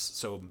for this.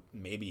 So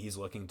maybe he's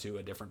looking to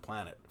a different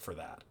planet for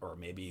that. Or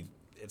maybe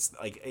it's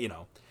like,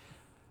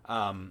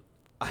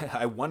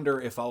 I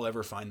wonder if I'll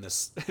ever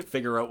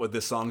figure out what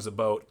this song's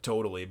about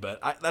totally,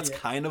 but that's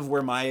kind of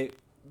where my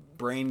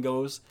brain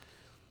goes.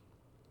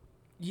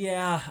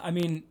 Yeah, I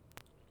mean,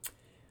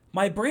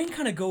 my brain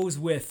kind of goes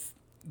with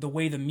the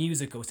way the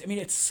music goes. I mean,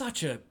 it's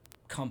such a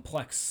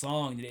complex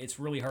song that it's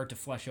really hard to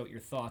flesh out your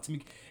thoughts. I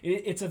mean,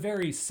 it's a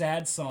very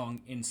sad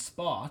song in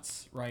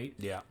spots, right?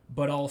 Yeah.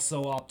 But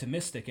also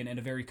optimistic and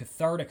a very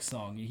cathartic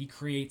song. He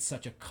creates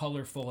such a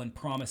colorful and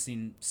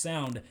promising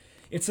sound.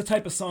 It's the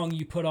type of song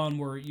you put on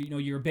where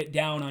you're a bit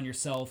down on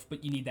yourself,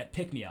 but you need that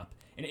pick me up,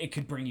 and it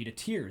could bring you to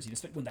tears.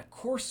 When that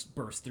chorus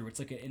bursts through, it's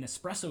like an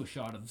espresso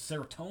shot of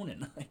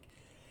serotonin.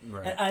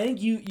 Right. And I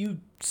think you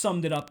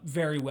summed it up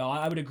very well.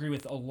 I would agree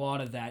with a lot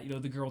of that.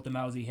 The girl with the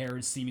mousy hair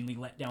is seemingly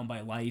let down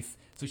by life,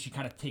 so she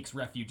kind of takes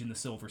refuge in the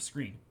silver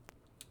screen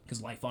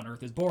because life on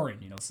Earth is boring.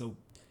 So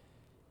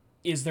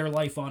is there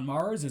life on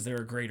Mars? Is there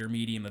a greater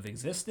medium of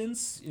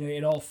existence?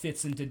 It all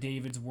fits into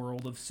David's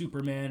world of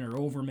Superman or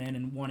Overman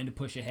and wanting to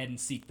push ahead and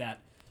seek that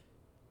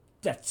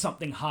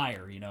something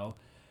higher,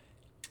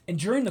 And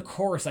during the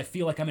chorus, I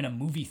feel like I'm in a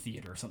movie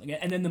theater or something.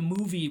 And then the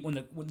movie,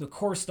 when the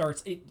chorus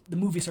starts, the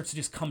movie starts to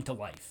just come to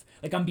life.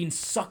 Like I'm being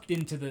sucked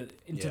into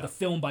the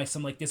film by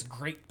some like this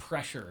great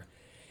pressure.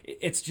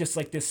 It's just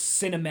like this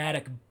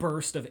cinematic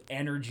burst of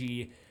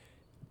energy.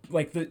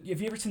 Like have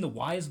you ever seen the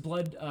Wise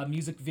Blood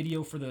music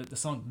video for the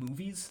song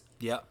Movies?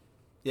 Yeah.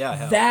 Yeah. I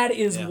have. That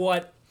is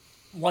what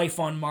life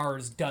on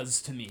Mars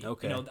does to me.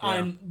 Okay.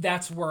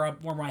 That's where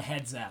my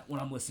head's at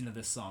when I'm listening to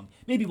this song.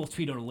 Maybe we'll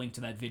tweet out a link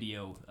to that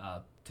video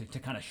to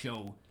kind of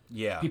show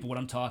people what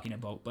I'm talking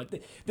about. But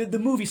the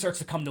movie starts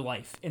to come to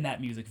life in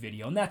that music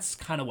video, and that's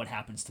kind of what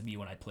happens to me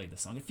when I play the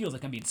song. It feels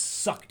like I'm being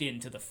sucked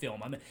into the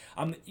film.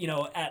 I'm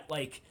at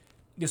like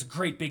this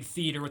great big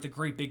theater with a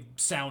great big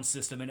sound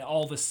system, and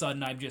all of a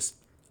sudden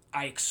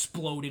I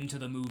explode into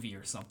the movie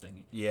or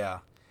something. Yeah.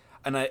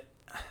 And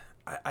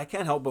I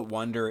can't help but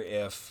wonder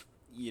if,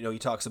 he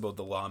talks about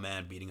the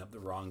lawman beating up the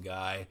wrong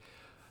guy.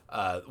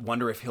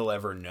 Wonder if he'll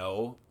ever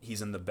know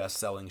he's in the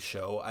best-selling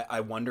show.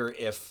 I wonder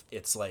if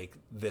it's like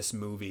this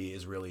movie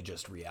is really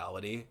just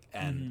reality,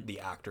 and the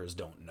actors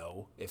don't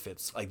know if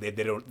it's like they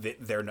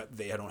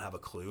don't have a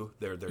clue.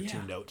 They're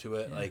tuned out to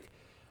it.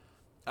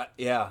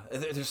 Yeah.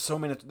 There's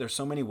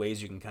so many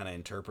ways you can kind of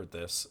interpret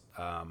this.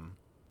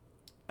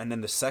 And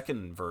then the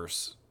second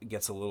verse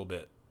gets a little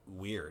bit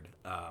weird.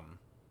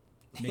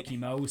 Mickey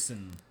Mouse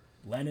and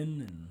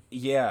Lennon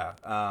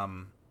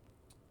and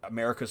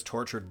America's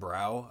tortured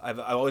brow.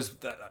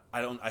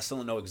 I still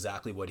don't know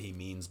exactly what he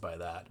means by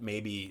that.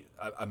 Maybe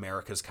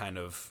America's kind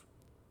of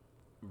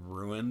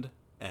ruined,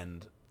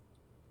 and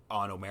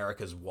on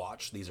America's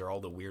watch, these are all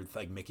the weird,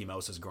 like Mickey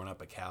Mouse has grown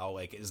up a cow.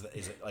 Like, is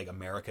it like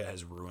America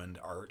has ruined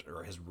art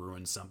or has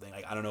ruined something?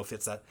 Like, I don't know if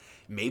it's that.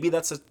 Maybe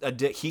that's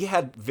he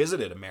had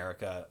visited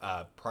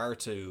America prior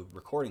to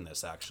recording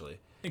this, actually.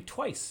 I think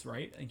twice,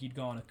 right? I think he'd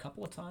gone a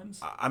couple of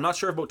times. I'm not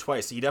sure about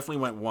twice. He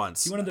definitely went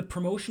once. He went on the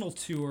promotional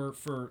tour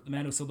for The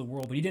Man Who Sold the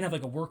World, but he didn't have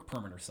like a work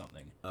permit or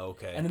something.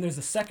 Okay. And then there's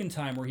the second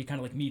time where he kind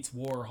of like meets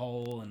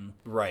Warhol and.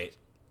 Right.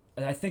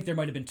 I think there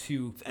might have been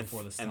two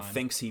before this time. And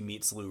thinks he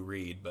meets Lou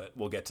Reed, but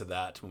we'll get to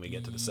that when we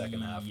get to the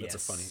second half. Yes.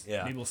 That's a funny.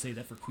 Yeah. Maybe we'll say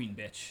that for Queen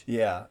Bitch.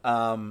 Yeah.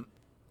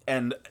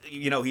 And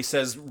he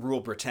says rule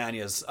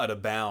Britannia's out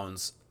of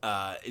bounds.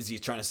 Is he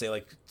trying to say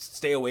like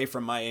stay away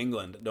from my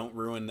England? Don't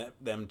ruin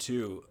them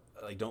too.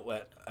 Like don't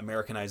let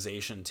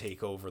Americanization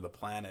take over the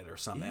planet or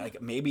something. Yeah.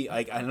 Like maybe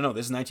I don't know.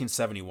 This is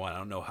 1971. I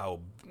don't know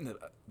how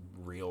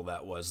real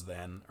that was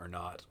then or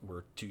not.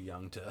 We're too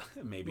young to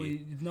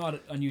maybe. Well,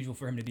 not unusual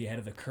for him to be ahead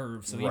of the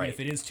curve. So even if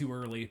it is too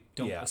early,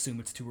 don't assume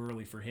it's too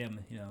early for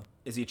him.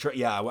 Is he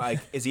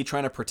is he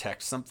trying to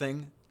protect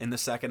something in the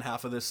second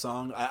half of this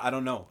song? I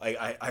don't know.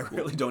 I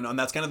really don't know. And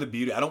that's kind of the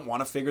beauty. I don't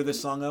want to figure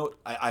this song out.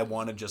 I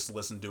want to just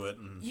listen to it.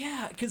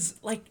 Yeah, because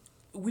like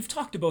we've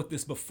talked about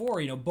this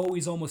before.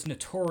 Bowie's almost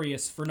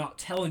notorious for not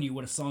telling you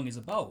what a song is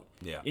about.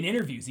 Yeah. In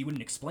interviews, he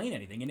wouldn't explain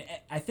anything, and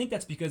I think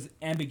that's because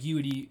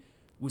ambiguity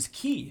was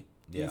key.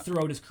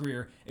 Throughout his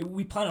career.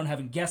 We plan on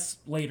having guests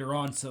later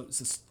on, so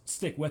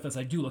stick with us.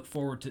 I do look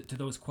forward to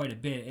those quite a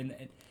bit.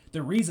 And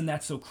the reason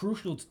that's so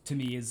crucial to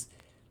me is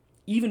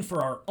even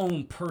for our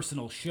own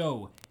personal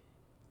show,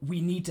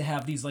 we need to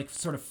have these like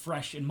sort of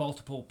fresh and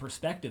multiple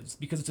perspectives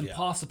because it's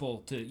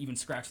impossible to even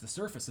scratch the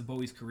surface of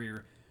Bowie's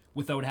career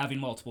without having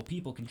multiple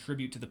people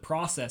contribute to the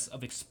process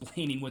of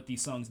explaining what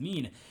these songs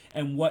mean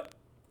and what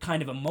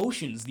kind of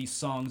emotions these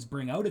songs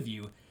bring out of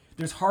you.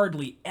 There's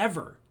hardly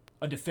ever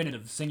a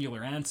definitive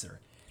singular answer.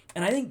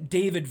 And I think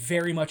David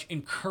very much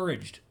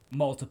encouraged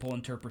multiple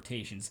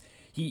interpretations.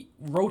 He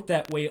wrote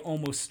that way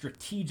almost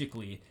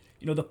strategically.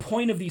 You know, the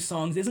point of these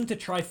songs isn't to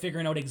try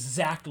figuring out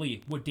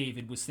exactly what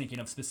David was thinking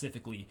of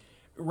specifically.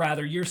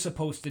 Rather, you're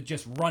supposed to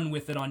just run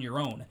with it on your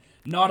own.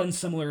 Not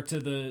unsimilar to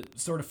the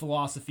sort of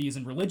philosophies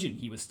and religion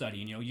he was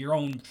studying, you know, your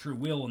own true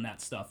will and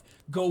that stuff.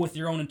 Go with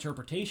your own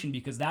interpretation,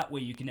 because that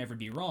way you can never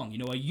be wrong. You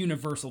know, a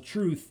universal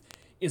truth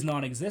is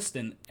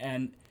non-existent.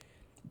 And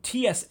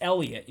T.S.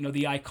 Eliot, you know,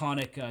 the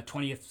iconic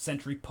 20th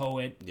century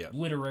poet,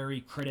 literary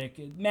critic,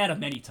 man of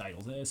many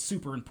titles, a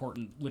super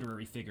important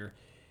literary figure,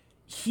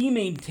 he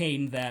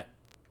maintained that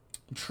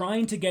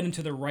trying to get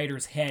into the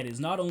writer's head is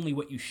not only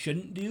what you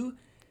shouldn't do,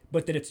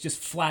 but that it's just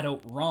flat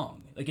out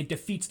wrong. Like, it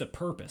defeats the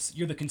purpose.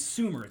 You're the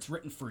consumer. It's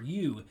written for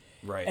you.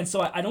 Right. And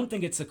so I don't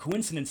think it's a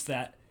coincidence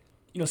that,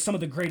 you know, some of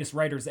the greatest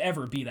writers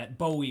ever, be that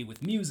Bowie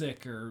with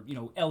music or, you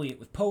know, Eliot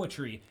with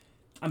poetry,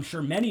 I'm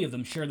sure many of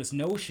them share this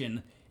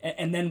notion.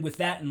 And then with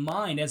that in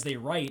mind, as they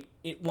write,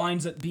 it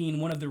winds up being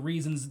one of the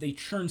reasons they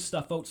churn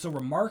stuff out so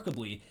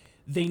remarkably.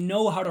 They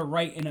know how to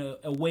write in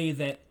a way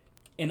that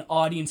an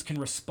audience can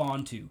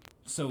respond to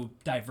so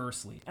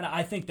diversely. And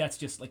I think that's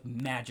just like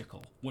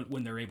magical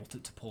when they're able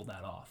to pull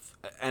that off.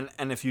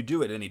 And if you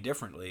do it any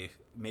differently,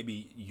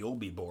 maybe you'll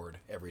be bored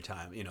every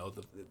time. You know,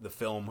 the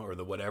film or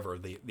the whatever,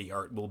 the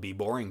art will be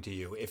boring to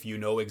you if you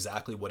know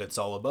exactly what it's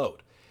all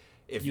about.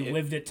 If you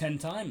lived it 10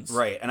 times.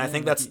 Right. And I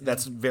think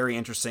that's very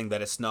interesting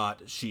that it's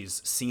not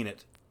she's seen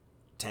it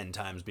 10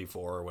 times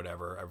before or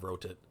whatever. I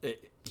wrote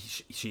it.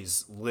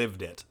 She's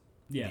lived it.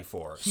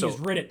 Before. He's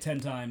read it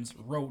 10 times,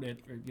 wrote it.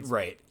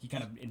 Right. He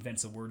kind of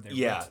invents a word there.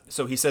 Yeah.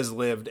 So he says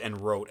lived and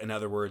wrote. In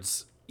other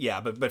words, yeah,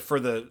 but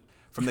from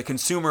the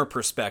consumer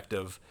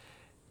perspective,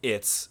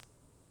 it's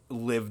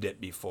lived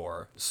it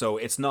before. So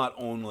it's not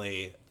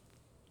only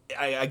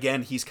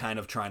again, he's kind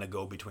of trying to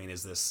go between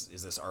is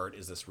this art,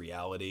 is this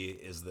reality,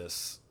 is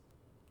this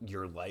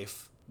your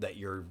life that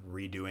you're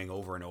redoing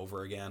over and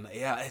over again?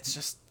 Yeah, it's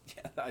just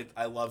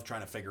I love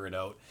trying to figure it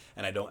out,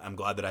 and I'm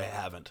glad that I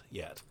haven't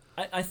yet.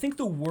 I think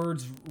the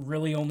words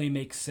really only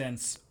make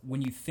sense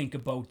when you think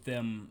about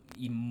them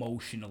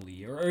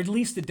emotionally, or at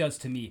least it does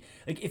to me.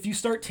 Like, if you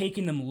start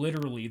taking them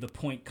literally, the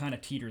point kind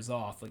of teeters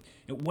off. Like,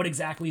 you know, what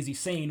exactly is he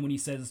saying when he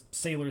says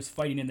sailors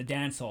fighting in the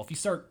dance hall? If you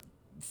start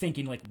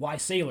thinking, like, why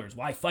sailors?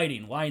 Why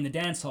fighting? Why in the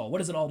dance hall? What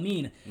does it all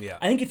mean? Yeah.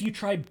 I think if you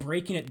try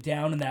breaking it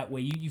down in that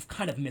way, you've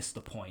kind of missed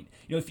the point.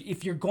 You know,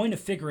 if you're going to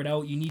figure it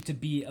out, you need to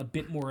be a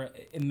bit more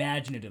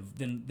imaginative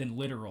than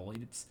literal.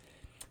 It's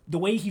the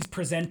way he's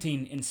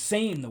presenting and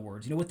saying the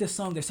words. You know, with this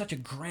song, there's such a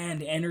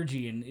grand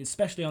energy, and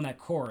especially on that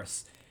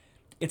chorus,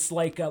 it's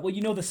like, well,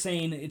 you know the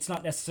saying, it's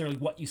not necessarily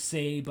what you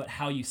say, but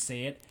how you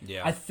say it.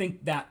 Yeah. I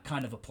think that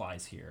kind of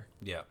applies here.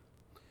 Yeah.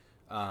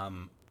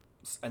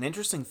 An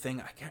interesting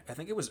thing, I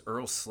think it was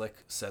Earl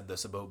Slick said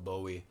this about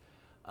Bowie.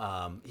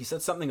 He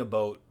said something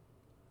about,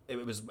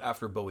 it was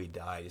after Bowie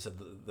died. He said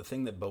the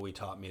thing that Bowie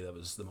taught me that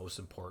was the most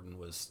important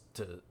was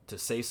to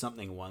say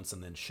something once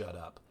and then shut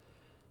up.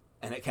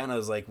 And it kind of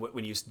is like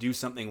when you do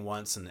something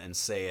once and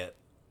say it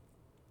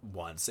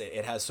once,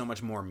 it has so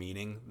much more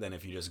meaning than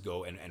if you just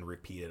go and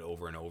repeat it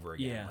over and over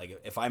again. Yeah. Like,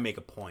 if I make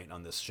a point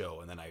on this show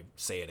and then I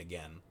say it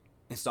again,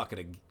 it's not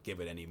going to give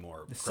it any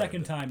more The credit.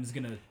 second time is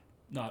going to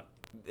not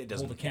It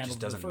doesn't. hold a candle It just to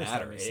the doesn't first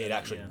matter. time you say It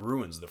actually yeah.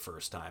 ruins the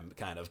first time,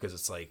 kind of, because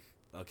it's like,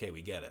 okay,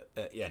 we get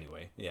it.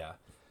 Anyway, yeah.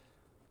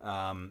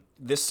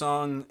 This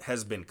song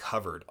has been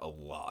covered a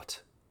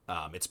lot.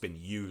 It's been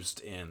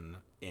used in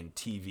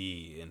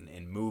TV,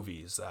 in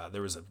movies.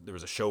 There was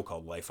a show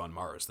called Life on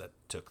Mars that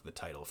took the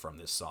title from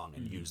this song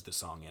and used the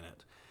song in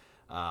it.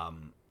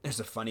 There's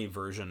a funny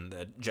version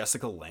that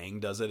Jessica Lange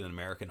does it in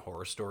American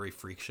Horror Story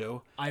Freak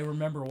Show. I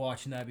remember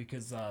watching that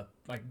because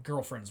my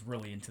girlfriend's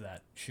really into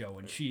that show,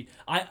 and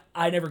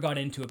I never got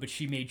into it, but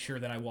she made sure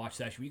that I watched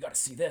that. She said, you got to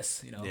see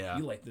this, you know. Yeah.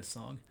 You like this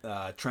song.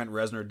 Trent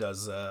Reznor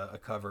does a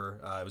cover.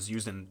 It was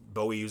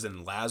Bowie used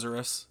in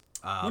Lazarus.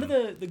 One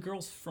of the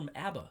girls from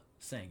ABBA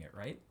sang it,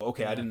 right?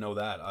 Okay, I didn't know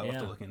that. I'll have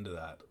Yeah. to look into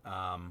that.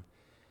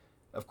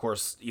 Of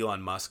course,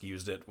 Elon Musk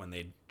used it when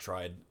they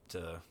tried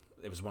to.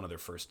 It was one of their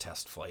first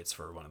test flights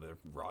for one of the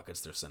rockets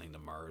they're sending to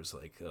Mars.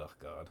 Like, oh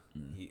god,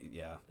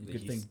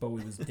 Good thing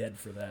Bowie was dead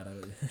for that.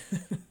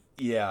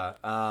 Yeah,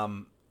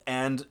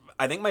 and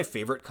I think my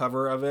favorite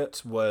cover of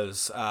it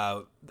was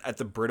at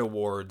the Brit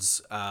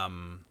Awards.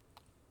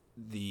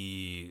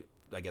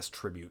 I guess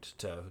tribute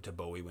to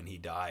Bowie when he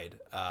died.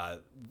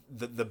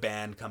 The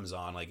band comes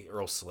on, like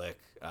Earl Slick,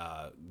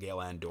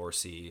 Gail Ann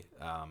Dorsey,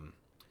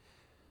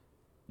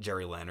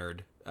 Jerry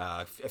Leonard,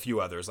 a few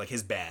others. Like,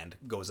 his band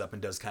goes up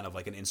and does kind of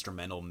like an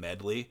instrumental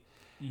medley.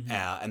 Mm-hmm.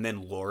 And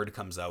then Lorde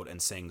comes out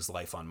and sings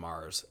Life on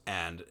Mars.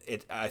 And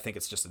I think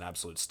it's just an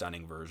absolute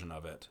stunning version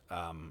of it.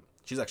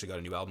 She's actually got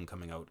a new album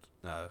coming out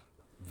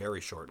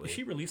very shortly. Has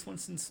she released one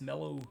since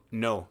Mellow?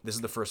 No, this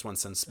is the first one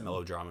since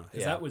Melodrama.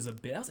 Because that was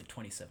like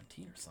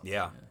 2017 or something.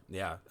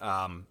 Yeah.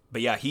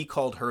 But yeah, he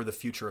called her the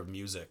future of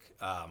music.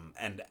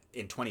 And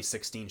in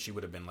 2016, she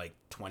would have been like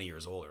 20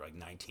 years old or like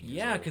 19 years old.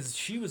 Yeah, because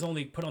she was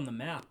only put on the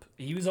map.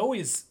 He was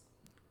always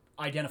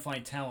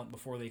identifying talent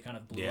before they kind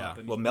of blew Yeah. up. I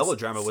mean, Well,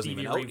 Melodrama wasn't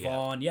Stevie even Ray out yet.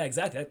 Vaughan. Yeah,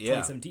 exactly. That's Yeah.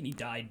 2017. He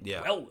died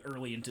Yeah. well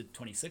early into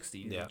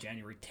 2016, Yeah.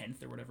 January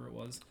 10th or whatever it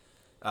was.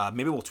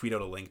 Maybe we'll tweet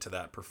out a link to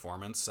that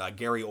performance.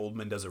 Gary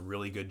Oldman does a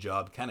really good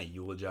job kind of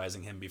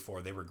eulogizing him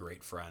before. They were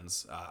great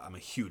friends. I'm a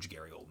huge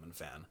Gary Oldman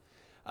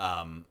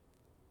fan.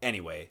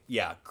 Anyway,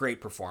 yeah,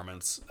 great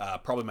performance.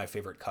 Probably my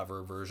favorite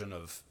cover version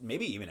of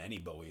maybe even any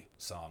Bowie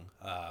song.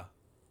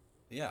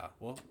 Yeah,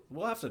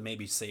 we'll have to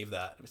maybe save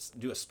that.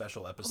 Do a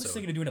special I was episode.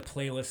 thinking of doing a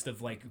playlist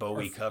of like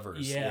Bowie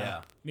covers.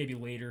 Yeah. maybe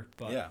later.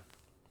 But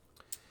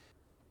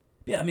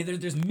Yeah. I mean,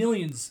 there's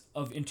millions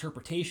of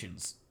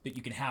interpretations that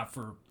you can have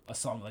for a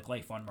song like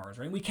Life on Mars,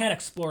 right? We can't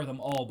explore them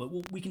all,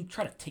 but we can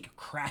try to take a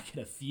crack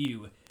at a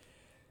few.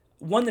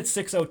 One that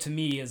sticks out to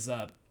me is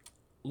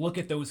 "Look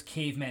at Those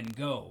Cavemen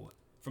Go"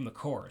 from the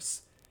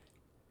chorus.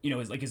 You know,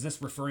 is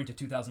this referring to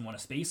 2001: A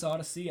Space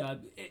Odyssey?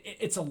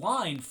 It's a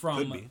line from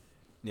Could be.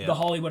 Yeah. the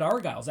Hollywood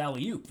Argyles,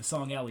 Alley Oop, the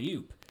song Alley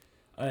Oop.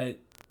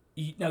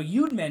 Now,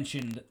 you'd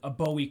mentioned a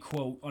Bowie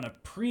quote on a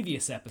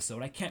previous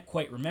episode. I can't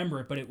quite remember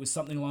it, but it was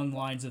something along the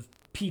lines of,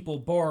 "People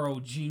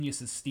borrow,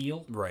 geniuses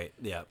steal." Right.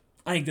 Yeah.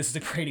 I think this is a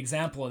great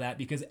example of that,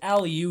 because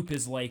Alley Oop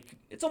is like,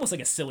 it's almost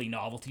like a silly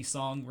novelty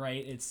song,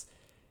 right?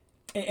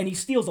 And he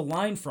steals a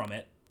line from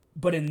it,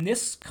 but in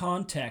this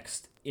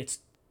context, it's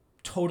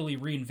totally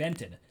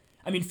reinvented.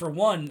 I mean, for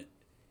one,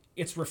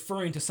 it's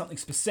referring to something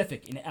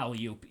specific in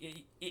Alley Oop.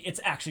 It's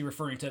actually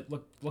referring to,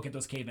 look at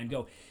those cavemen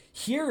go.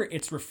 Here,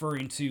 it's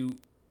referring to,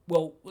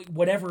 well,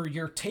 whatever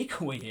your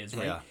takeaway is,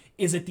 right? Yeah.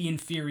 Is it the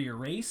inferior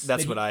race?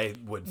 That's what I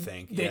would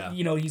think. That, Yeah.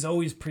 you know, he's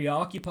always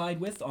preoccupied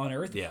with on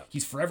Earth. Yeah.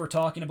 He's forever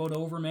talking about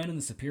Overmen and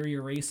the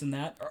superior race and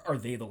that. Are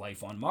they the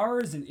life on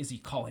Mars? Is he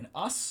calling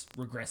us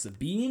regressive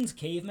beings,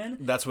 cavemen?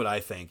 That's what I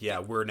think. Yeah,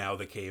 we're now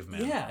the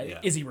cavemen. Yeah.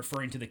 Is he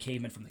referring to the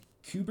cavemen from the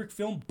Kubrick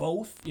film?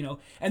 Both, you know.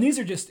 And these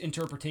are just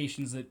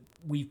interpretations that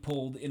we've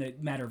pulled in a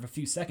matter of a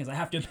few seconds. I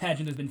have to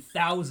imagine there's been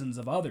thousands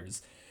of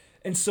others.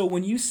 And so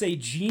when you say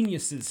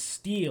geniuses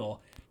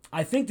steal,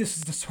 I think this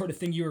is the sort of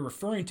thing you were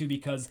referring to,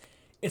 because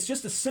it's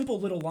just a simple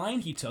little line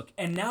he took,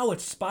 and now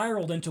it's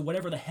spiraled into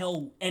whatever the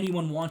hell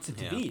anyone wants it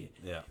to be.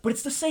 Yeah. But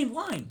it's the same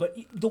line, but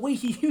the way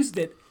he used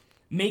it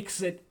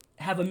makes it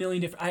have a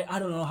million different... I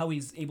don't know how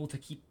he's able to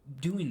keep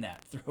doing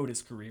that throughout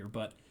his career,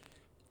 but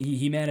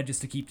he manages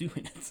to keep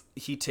doing it.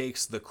 He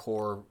takes the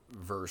core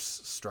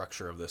verse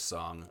structure of this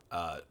song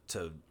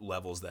to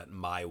levels that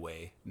My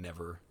Way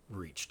never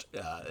reached.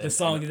 The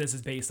song that this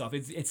is based off,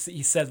 it's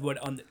he says what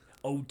on the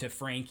Ode to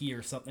Frankie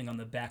or something on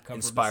the back cover.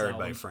 Inspired of this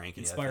by album.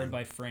 Frankie, I Inspired think.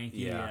 by Frankie.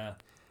 Yeah.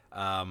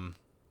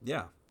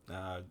 Yeah.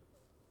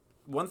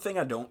 One thing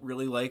I don't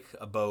really like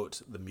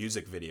about the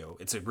music video,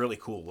 it's a really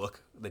cool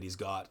look that he's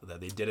got, that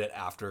they did it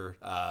after...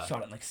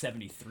 Shot it in like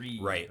 73.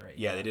 Right.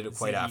 Yeah, they did it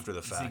quite after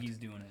the fact. Ziggy's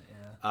doing it,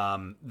 yeah.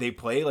 They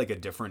play like a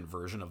different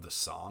version of the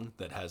song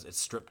that has it's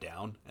stripped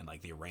down, and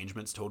like the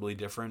arrangement's totally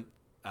different.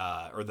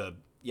 It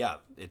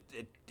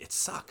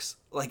sucks.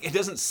 Like, it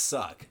doesn't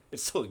suck.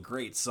 It's still a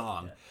great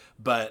song,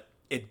 but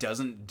it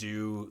doesn't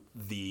do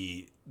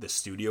the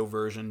studio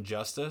version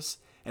justice.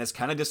 And it's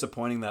kind of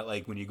disappointing that,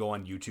 like, when you go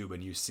on YouTube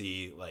and you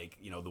see, like,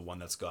 you know, the one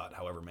that's got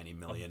however many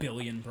million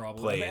Billion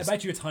probably. plays. I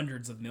bet you it's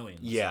hundreds of millions.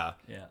 Yeah.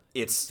 Yeah.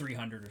 It's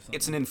 300 or something.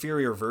 It's an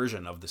inferior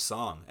version of the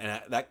song,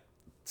 and that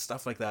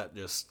stuff like that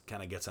just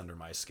kind of gets under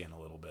my skin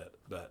a little bit.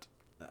 But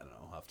I don't know.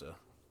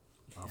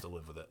 I'll have to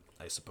live with it,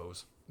 I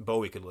suppose.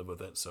 Bowie could live with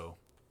it, so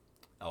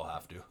I'll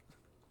have to.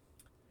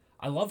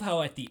 I love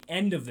how at the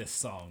end of this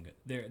song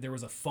there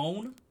was a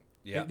phone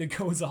that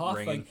goes off.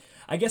 Ringing. Like,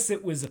 I guess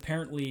it was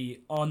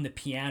apparently on the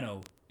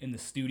piano in the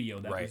studio.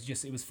 That Right. was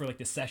just, it was for like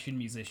the session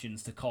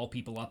musicians to call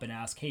people up and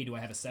ask, hey, do I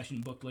have a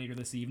session booked later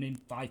this evening,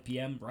 5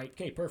 p.m. Right?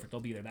 Okay, perfect.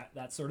 I'll be there.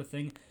 That sort of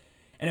thing.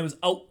 And it was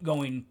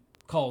outgoing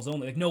calls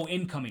only, like no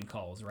incoming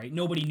calls. Right?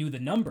 Nobody knew the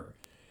number,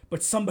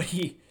 but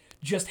somebody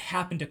just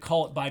happened to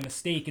call it by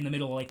mistake in the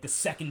middle of like the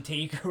second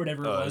take or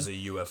whatever it It was. was a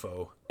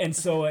UFO. And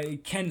so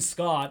Ken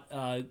Scott,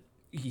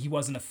 he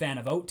wasn't a fan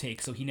of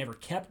outtakes, so he never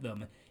kept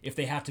them. If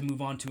they had to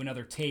move on to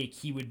another take,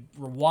 he would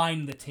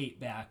rewind the tape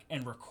back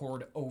and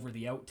record over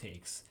the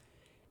outtakes.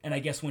 And I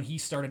guess when he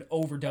started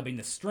overdubbing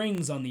the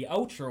strings on the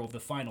outro of the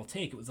final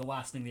take, it was the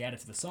last thing they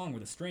added to the song were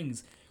the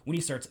strings. When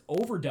he starts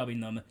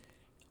overdubbing them,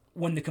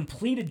 when the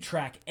completed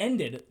track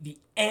ended, the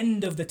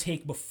end of the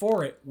take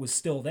before it was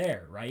still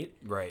there, right?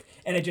 Right.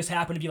 And it just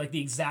happened to be like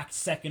the exact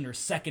second or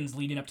seconds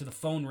leading up to the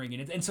phone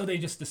ringing. And so they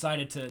just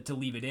decided to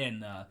leave it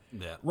in.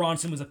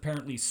 Ronson was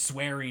apparently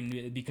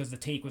swearing because the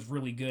take was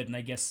really good. And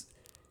I guess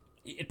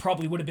it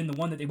probably would have been the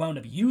one that they wound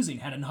up using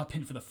had it not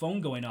been for the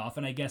phone going off.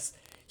 And I guess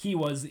he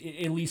was,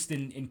 at least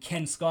in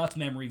Ken Scott's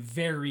memory,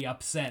 very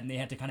upset. And they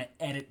had to kind of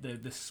edit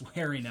the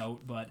swearing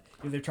out. But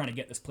they're trying to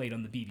get this played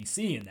on the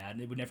BBC and that.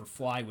 And it would never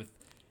fly with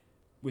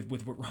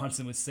what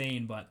Ronson was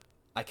saying, but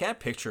I can't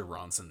picture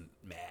Ronson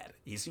mad.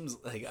 He seems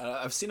like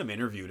I've seen him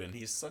interviewed, and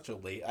he's such a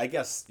late. I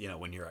guess, you know,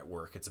 when you're at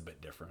work, it's a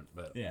bit different,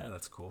 but yeah,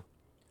 that's cool.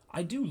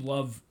 I do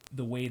love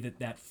the way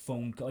that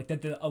phone, like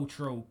that the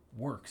outro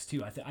works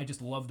too. I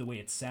just love the way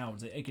it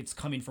sounds. Like it's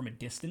coming from a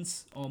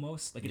distance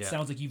almost. Like it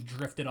sounds like you've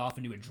drifted off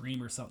into a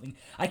dream or something.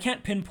 I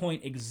can't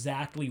pinpoint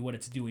exactly what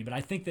it's doing, but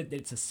I think that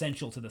it's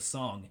essential to the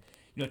song.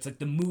 You know, it's like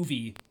the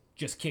movie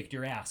just kicked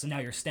your ass, and now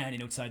you're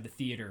standing outside the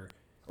theater,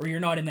 or you're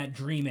not in that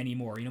dream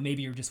anymore. You know,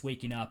 maybe you're just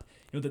waking up.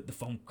 You know, the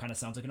phone kind of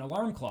sounds like an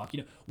alarm clock.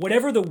 You know,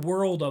 whatever the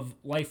world of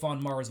life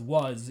on Mars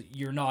was,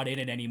 you're not in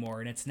it anymore,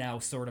 and it's now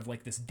sort of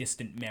like this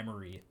distant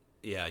memory.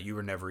 Yeah, you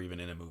were never even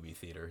in a movie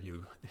theater.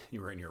 You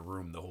were in your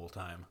room the whole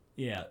time.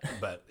 Yeah.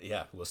 But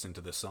yeah, listening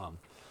to this song.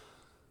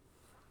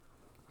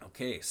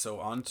 Okay, so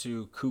on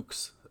to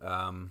Kooks,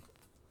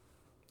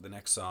 the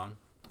next song.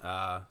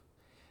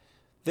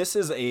 This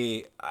is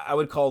I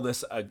would call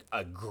this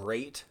a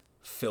great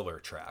filler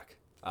track.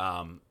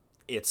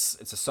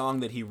 It's a song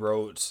that he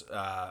wrote.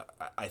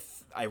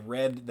 I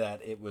read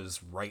that it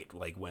was right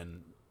like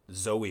when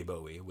Zoe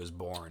Bowie was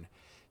born.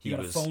 He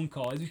got a phone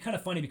call. It was kind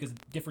of funny because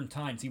different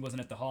times he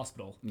wasn't at the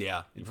hospital.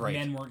 Yeah, right.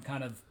 Men weren't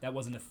that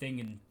wasn't a thing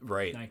in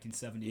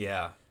 1970.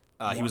 Yeah,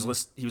 he was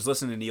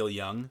listening to Neil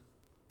Young,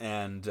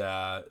 and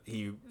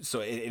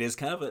it is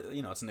kind of a,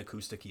 you know, it's an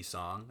acoustic-y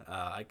song.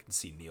 I can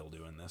see Neil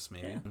doing this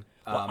maybe. Yeah.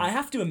 Well, I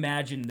have to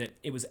imagine that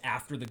it was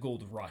after the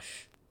Gold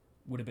Rush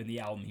would have been the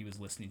album he was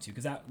listening to,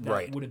 because that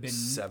would have been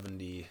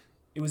 70.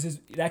 It was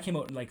that came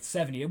out in like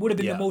 70. It would have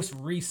been the most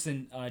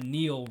recent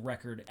Neil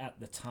record at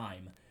the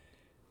time.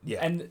 Yeah,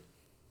 and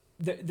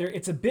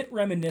it's a bit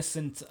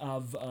reminiscent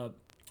of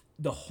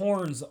the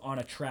horns on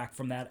a track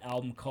from that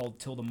album called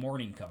Till the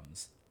Morning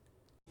Comes.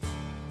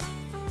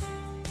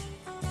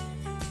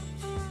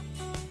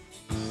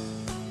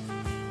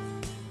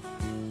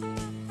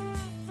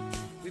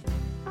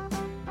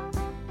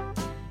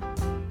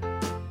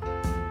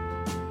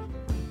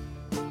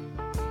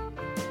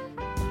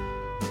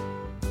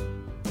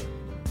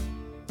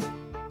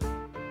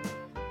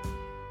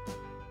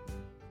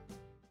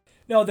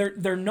 No,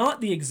 they're not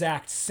the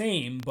exact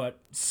same, but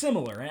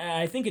similar. And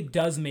I think it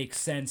does make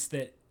sense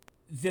that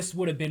this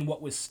would have been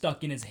what was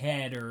stuck in his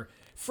head or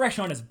fresh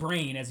on his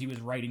brain as he was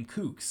writing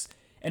Kooks.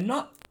 And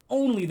not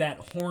only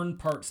that horn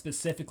part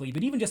specifically,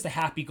 but even just the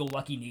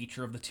happy-go-lucky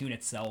nature of the tune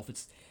itself.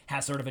 It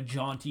has sort of a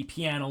jaunty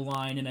piano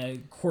line and a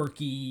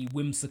quirky,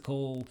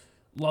 whimsical,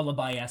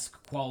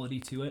 lullaby-esque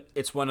quality to it.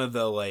 It's one of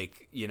the,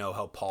 like, you know,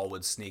 how Paul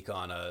would sneak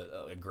on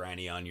a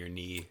granny on your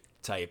knee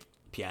type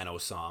piano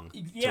song to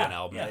an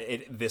album. Yeah.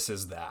 This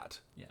is that.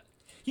 Yeah,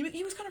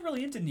 he was kind of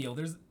really into Neil.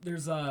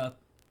 There's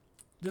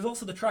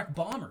also the track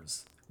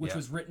Bombers, which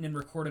was written and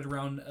recorded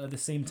around the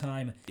same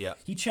time. Yeah,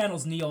 he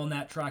channels Neil on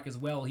that track as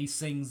well. He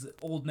sings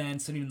 "Old Man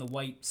Sitting in the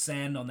White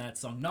Sand" on that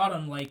song, not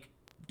unlike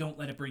 "Don't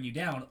Let It Bring You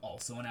Down,"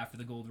 also on After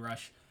the Gold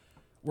Rush,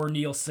 where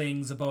Neil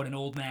sings about an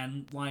old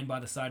man lying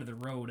by the side of the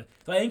road.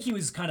 So I think he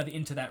was kind of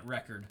into that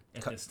record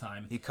at this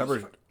time. He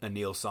covered a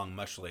Neil song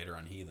much later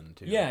on Heathen,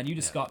 too. Yeah, and you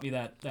just got me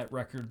that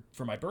record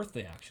for my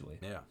birthday, actually.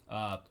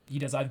 Yeah. He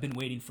does "I've Been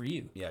Waiting for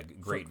You." Yeah,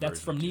 great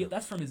That's from version, Neil. too.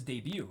 That's from his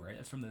debut, right?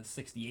 That's from the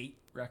 '68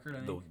 record,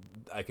 I think.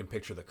 I can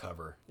picture the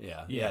cover.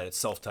 Yeah, it's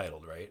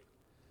self-titled, right?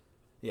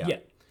 Yeah.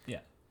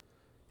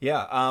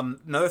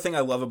 Another thing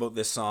I love about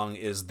this song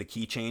is the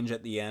key change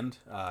at the end.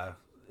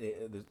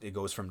 It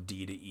goes from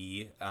D to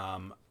E.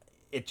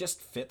 It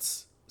just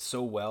fits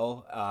so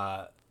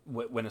well.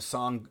 When a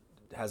song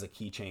has a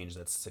key change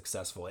that's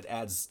successful, it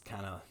adds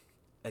kind of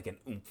like an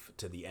oomph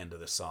to the end of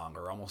the song,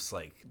 or almost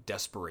like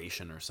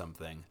desperation or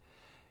something.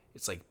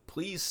 It's like,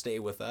 please stay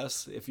with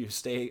us. If you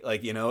stay,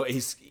 like, you know,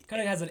 he's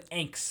kind of has an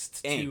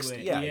angst to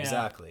it. Yeah,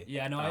 exactly.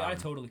 Yeah, no, I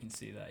totally can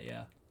see that.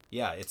 Yeah.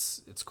 Yeah,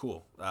 it's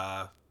cool.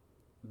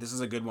 This is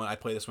a good one. I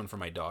play this one for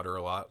my daughter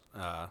a lot.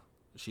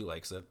 She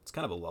likes it. It's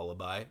kind of a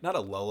lullaby. Not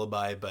a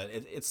lullaby, but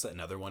it's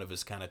another one of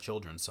his kind of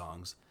children's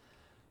songs.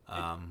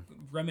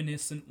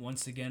 Reminiscent,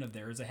 once again, of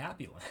There Is a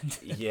Happy Land.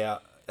 Yeah.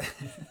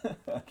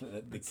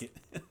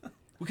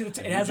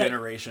 It has a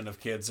generation of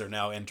kids are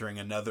now entering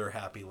another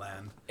happy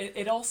land. It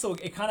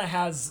kind of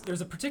has,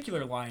 there's a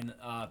particular line,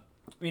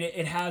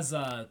 it has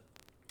the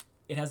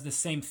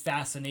same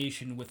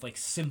fascination with, like,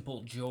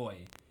 simple joy.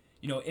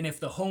 You know, and if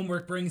the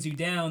homework brings you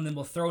down, then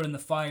we'll throw it in the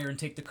fire and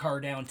take the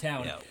car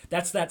downtown. Yeah.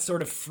 That's that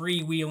sort of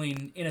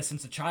freewheeling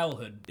innocence of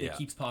childhood that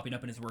keeps popping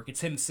up in his work. It's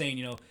him saying,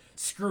 you know,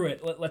 screw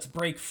it, let's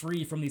break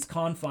free from these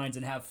confines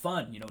and have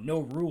fun. You know, no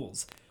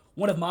rules.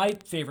 One of my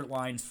favorite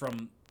lines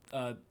from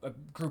a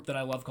group that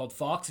I love called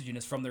Foxygen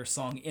is from their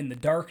song In the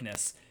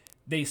Darkness.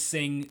 They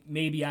sing,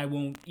 maybe I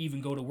won't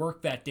even go to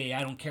work that day.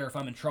 I don't care if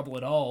I'm in trouble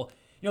at all.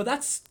 You know,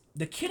 that's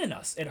the kid in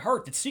us at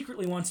heart that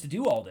secretly wants to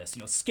do all this, you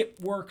know, skip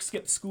work,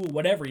 skip school,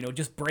 whatever, you know,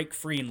 just break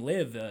free and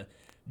live,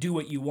 do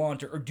what you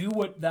want, or do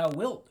what thou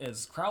wilt,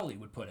 as Crowley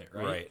would put it,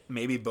 right? Right.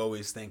 Maybe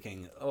Bowie's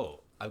thinking, oh,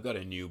 I've got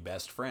a new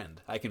best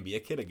friend. I can be a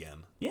kid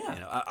again. Yeah.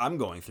 You know, I'm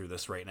going through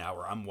this right now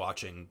where I'm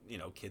watching, you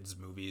know, kids'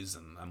 movies,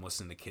 and I'm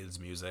listening to kids'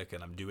 music,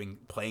 and I'm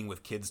playing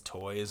with kids'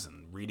 toys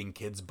and reading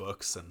kids'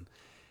 books, and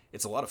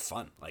it's a lot of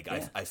fun. Like,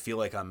 I feel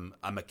like I'm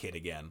a kid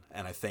again,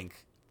 and I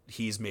think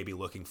he's maybe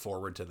looking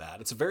forward to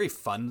that. It's a very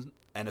fun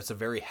and it's a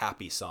very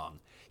happy song.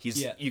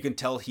 You can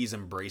tell he's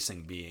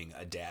embracing being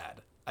a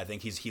dad. I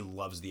think he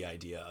loves the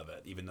idea of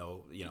it, even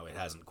though, you know, it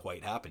hasn't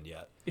quite happened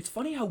yet. It's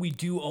funny how we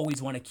do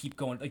always want to keep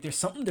going. Like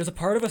there's a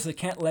part of us that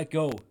can't let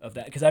go of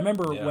that. Because I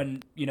remember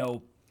when, you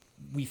know,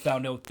 we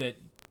found out that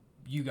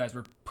you guys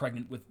were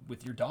pregnant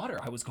with your daughter,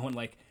 I was going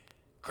like,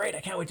 great, I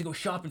can't wait to go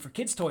shopping for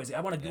kids' toys. I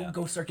want to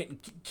go start getting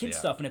kids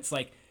stuff. And it's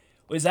like,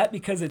 well, is that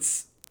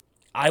because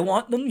I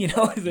want them, you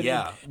know?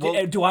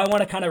 Do I want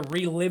to kind of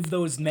relive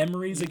those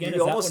memories again?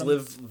 You almost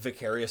live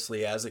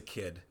vicariously as a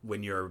kid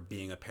when you're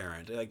being a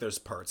parent. Like there's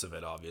parts of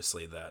it,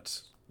 obviously,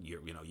 that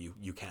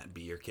you can't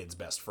be your kid's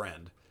best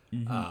friend,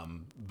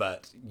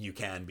 but you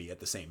can be at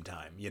the same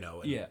time, you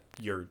know. And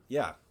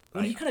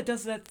Well, he kind of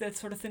does that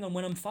sort of thing on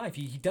When I'm Five.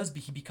 He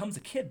becomes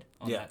a kid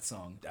on that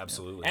song.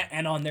 Absolutely. You know?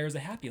 And on There's a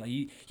Happy.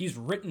 Like he's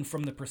written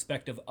from the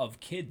perspective of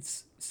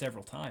kids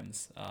several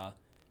times.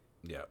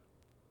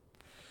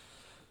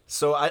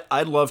 So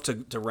I'd love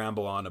to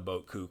ramble on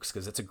about Kooks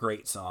because it's a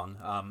great song.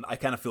 I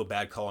kind of feel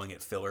bad calling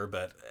it filler,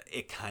 but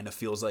it kind of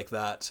feels like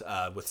that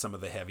with some of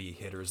the heavy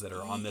hitters that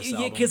are on this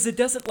album. Yeah, because it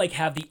doesn't like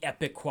have the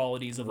epic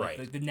qualities of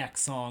like the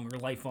next song or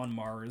Life on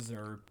Mars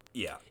or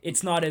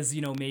it's not as,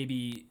 you know,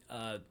 maybe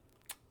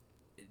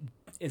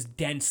as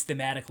dense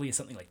thematically as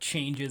something like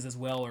Changes as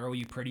well or Oh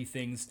You Pretty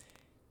Things.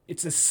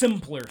 It's a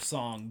simpler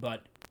song,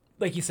 but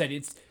like you said,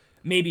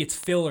 maybe it's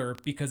filler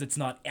because it's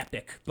not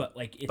epic, but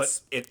like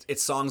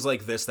it's songs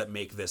like this that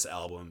make this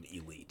album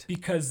elite.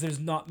 Because there's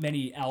not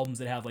many albums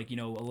that have like, you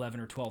know, 11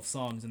 or 12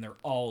 songs and they're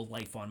all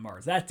Life on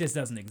Mars. That just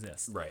doesn't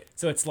exist. Right.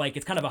 So it's like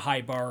it's kind of a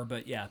high bar,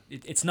 but yeah,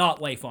 it's not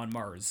Life on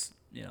Mars,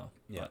 you know.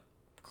 Yeah.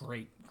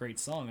 But great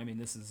song. I mean,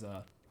 this is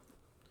there's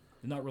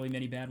not really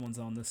many bad ones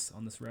on this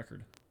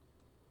record.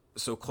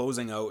 So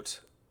closing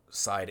out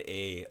side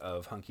A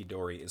of Hunky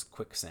Dory is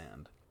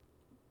Quicksand.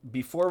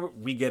 Before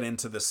we get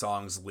into the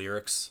song's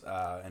lyrics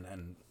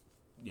and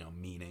you know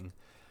meaning,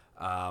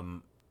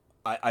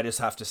 I just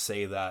have to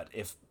say that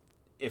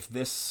if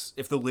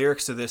the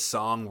lyrics to this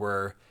song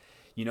were,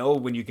 you know,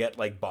 when you get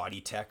like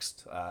body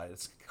text,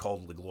 it's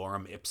called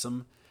Liglorum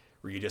Ipsum,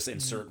 where you just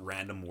insert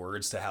random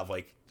words to have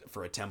like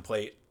for a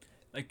template,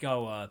 like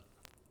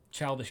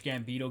Childish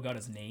Gambino got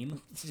his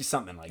name,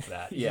 something like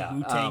that. Yeah,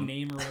 Wu-Tang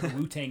name or whatever,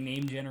 Wu-Tang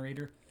name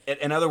generator.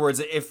 In other words,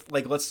 if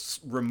like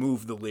let's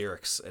remove the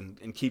lyrics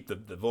and keep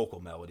the vocal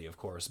melody, of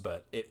course,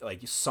 but it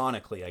like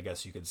sonically, I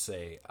guess you could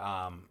say,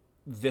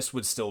 this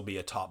would still be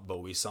a top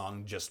Bowie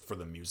song just for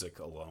the music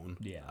alone.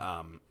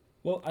 Yeah.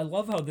 Well, I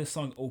love how this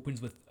song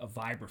opens with a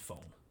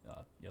vibraphone.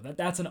 You know,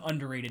 that's an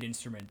underrated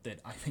instrument that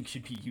I think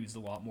should be used a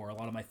lot more. A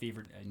lot of my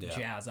favorite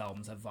jazz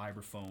albums have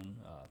vibraphone.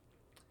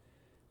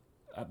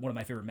 One of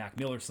my favorite Mac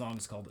Miller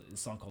songs is a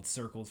song called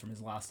Circles from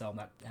his last album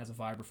that has a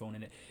vibraphone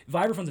in it.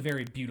 Vibraphone's a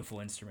very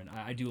beautiful instrument.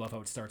 I do love how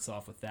it starts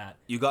off with that.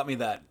 You got me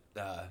that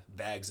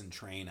Bags and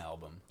Train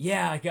album.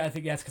 Yeah, I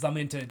think that's because I'm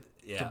into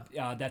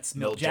that's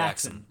Milt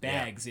Jackson.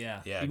 Bags, yeah.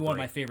 Even one of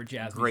my favorite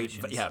jazz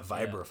musicians.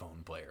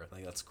 Vibraphone player.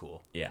 Like that's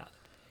cool. Yeah.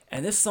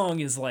 And this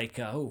song is like,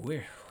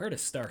 where to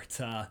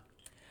start?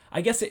 I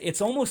guess it's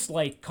almost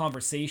like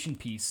conversation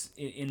piece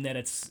in that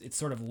it's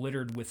sort of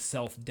littered with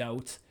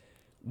self-doubt.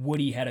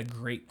 Woody had a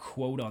great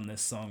quote on this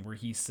song where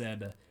he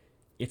said,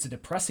 "It's a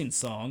depressing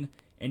song,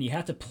 and you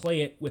have to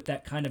play it with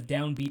that kind of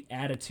downbeat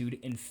attitude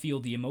and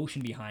feel the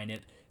emotion behind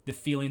it, the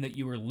feeling that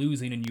you were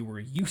losing and you were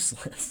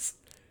useless,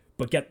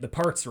 but get the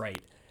parts right."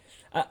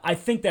 I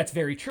think that's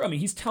very true. I mean,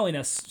 he's telling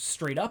us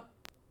straight up,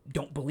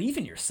 don't believe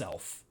in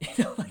yourself.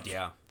 You know, like,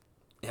 yeah.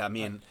 I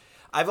mean,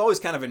 I've always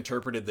kind of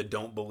interpreted the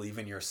don't believe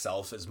in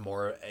yourself as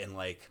more in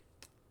like,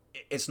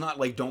 it's not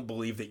like don't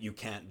believe that you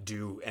can't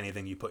do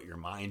anything you put your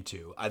mind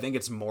to. I think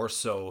it's more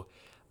so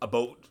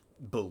about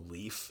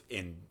belief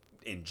in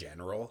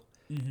general.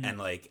 Mm-hmm. And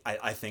like,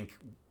 I think,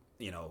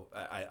 you know,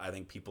 I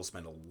think people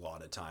spend a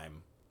lot of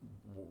time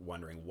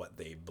wondering what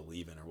they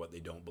believe in or what they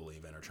don't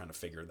believe in or trying to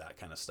figure that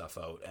kind of stuff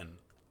out. And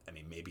I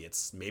mean, maybe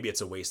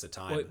it's a waste of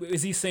time. Well,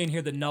 is he saying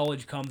here the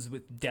knowledge comes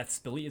with death's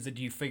belief? Is it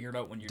do you figure it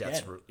out when you're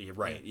dead?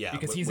 Right, yeah.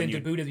 Because he's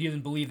into Buddhism, he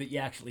doesn't believe that you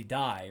actually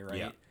die,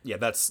 right? Yeah.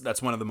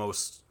 That's one of the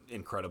most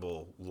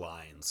incredible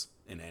lines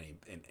in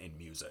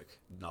music.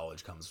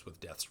 Knowledge comes with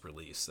death's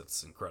release.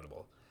 That's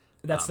incredible.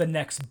 That's the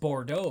next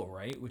Bordeaux,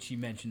 right? Which he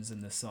mentions in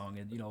this song,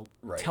 and you know,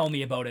 tell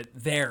me about it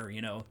there.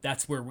 You know,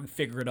 that's where we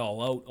figure it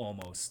all out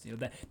almost. You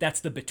know, that's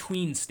the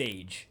between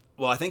stage.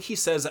 Well, I think he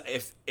says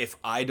if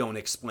I don't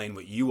explain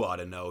what you ought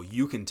to know,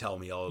 you can tell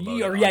me all about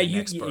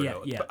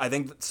it. Yeah. But I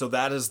think so.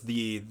 That is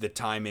the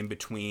time in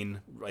between,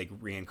 like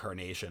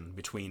reincarnation,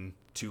 between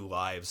two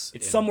lives.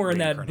 It's somewhere in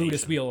that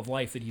Buddhist wheel of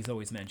life that he's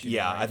always mentioned.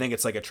 Yeah, right? I think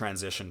it's like a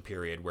transition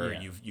period where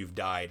you've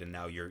died and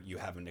now you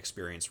haven't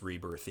experienced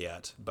rebirth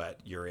yet, but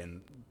you're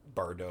in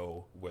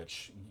Bardo,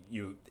 which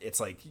it's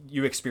like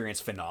you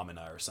experience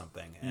phenomena or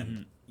something,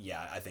 and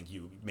I think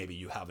maybe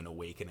you have an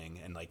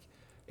awakening, and like.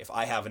 If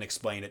I haven't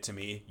explained it to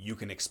me, you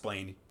can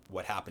explain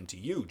what happened to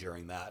you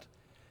during that.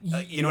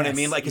 You know what I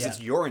mean? Like, because it's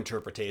your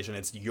interpretation,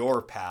 it's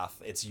your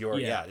path, it's your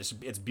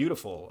it's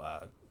beautiful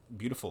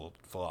beautiful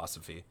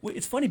philosophy. Well,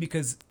 it's funny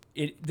because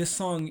this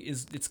song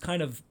it's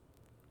kind of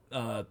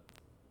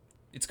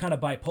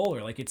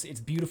bipolar. Like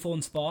it's beautiful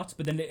in spots,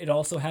 but then it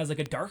also has like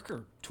a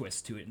darker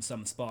twist to it in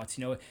some spots.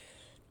 You know,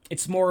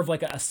 it's more of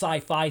like a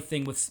sci-fi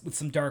thing with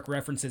some dark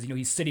references. You know,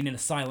 he's sitting in a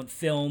silent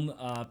film.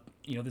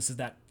 You know,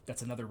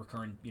 that's another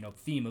recurring, you know,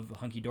 theme of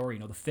Hunky Dory. You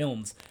know, the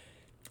films.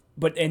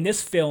 But in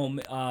this film,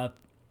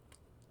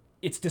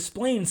 it's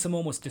displaying some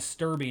almost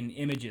disturbing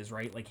images,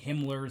 right? Like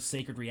Himmler's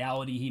sacred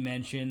reality he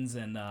mentions,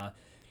 and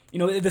you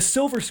know, the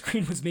Silver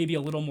Screen was maybe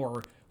a little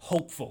more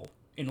hopeful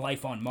in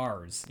Life on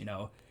Mars. You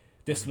know,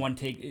 this one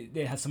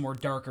it has some more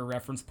darker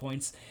reference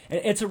points. And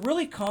it's a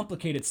really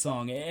complicated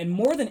song, and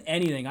more than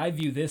anything, I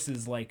view this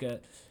as like a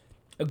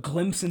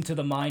glimpse into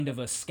the mind of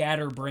a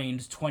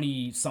scatterbrained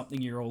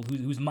 20-something-year-old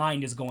whose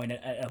mind is going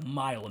at a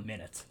mile a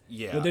minute.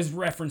 Yeah. You know, there's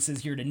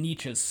references here to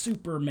Nietzsche's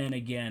Superman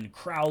again,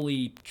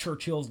 Crowley,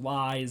 Churchill's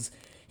Lies,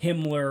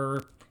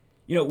 Himmler.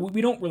 You know, we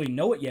don't really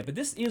know it yet, but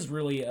this is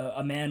really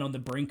a man on the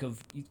brink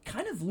of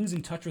kind of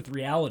losing touch with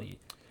reality.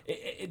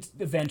 It's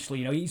eventually,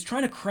 you know, he's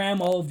trying to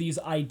cram all of these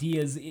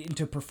ideas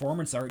into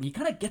performance art, and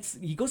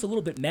he goes a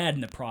little bit mad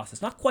in the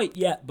process. Not quite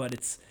yet, but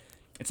it's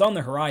on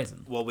the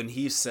horizon. Well, when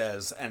he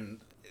says, and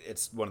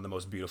it's one of the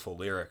most beautiful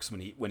lyrics,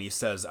 when he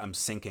says, "I'm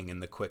sinking in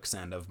the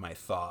quicksand of my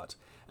thought,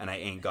 and I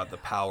ain't got the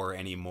power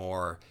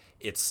anymore."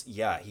 It's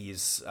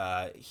he's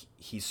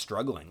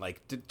struggling.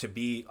 Like to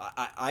be.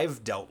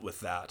 I've dealt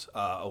with that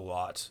a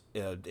lot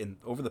in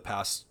over the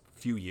past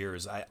few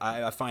years.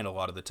 I find a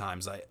lot of the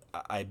times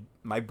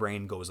my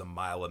brain goes a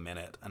mile a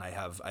minute, and I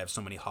have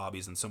so many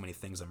hobbies and so many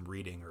things I'm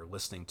reading or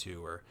listening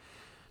to or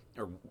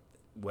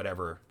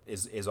whatever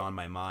is on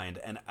my mind,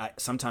 and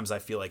sometimes I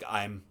feel like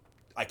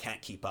I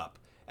can't keep up,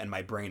 and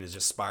my brain is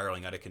just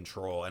spiraling out of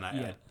control, and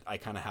I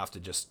kind of have to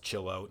just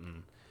chill out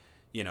and,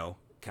 you know,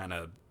 kind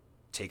of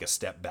take a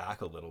step back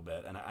a little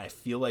bit. And I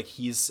feel like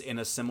he's in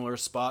a similar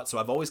spot. So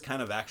I've always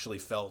kind of actually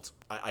felt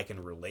I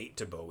can relate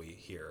to Bowie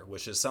here,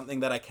 which is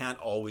something that I can't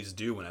always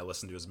do when I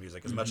listen to his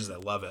music, as much as I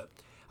love it.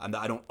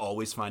 I don't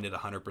always find it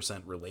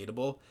 100%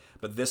 relatable,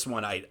 but this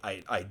one I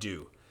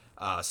do.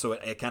 So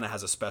it kind of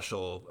has a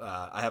special,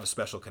 I have a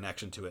special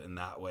connection to it in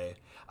that way.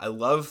 I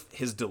love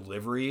his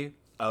delivery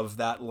of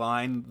that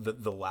line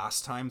the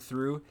last time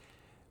through.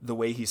 The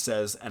way he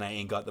says, "And I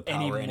ain't got the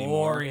power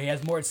anymore." He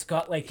has more. It's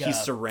got like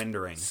he's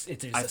surrendering.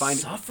 I find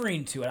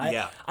suffering to it.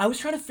 Yeah. I was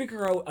trying to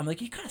figure out. I'm like,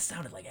 he kind of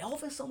sounded like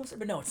Elvis almost,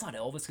 but no, it's not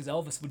Elvis, because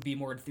Elvis would be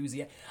more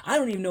enthusiastic. I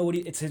don't even know what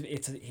it's him.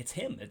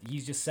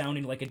 He's just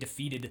sounding like a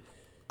defeated.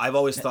 I've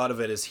always thought of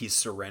it as he's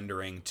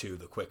surrendering to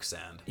the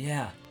quicksand.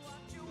 Yeah.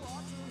 You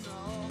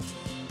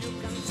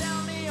can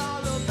tell me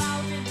all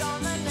about it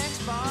on the next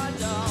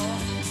photo.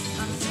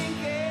 I'm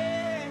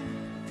sinking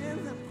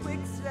in the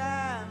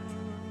quicksand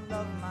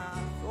of my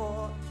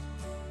thought,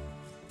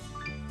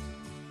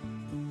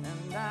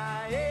 and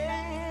I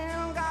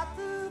ain't got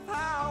the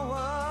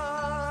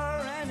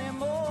power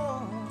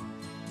anymore.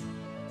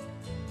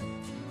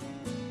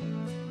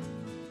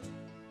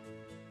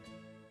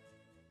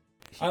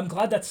 I'm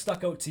glad that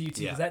stuck out to you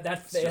too, because Yeah.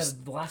 that's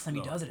the last time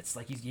he does it, it's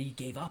like he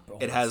gave up.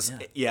 Almost. It has,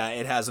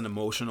 it has an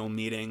emotional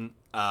meaning,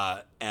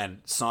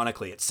 and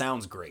sonically it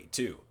sounds great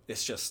too.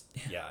 It's just,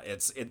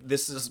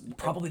 this is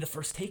probably the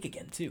first take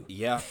again too.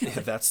 Yeah,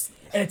 that's.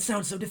 And it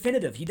sounds so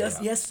definitive. He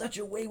has such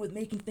a way with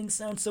making things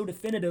sound so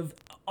definitive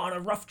on a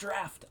rough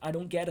draft. I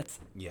don't get it.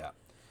 Yeah.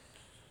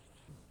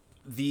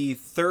 The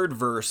third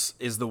verse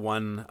is the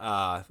one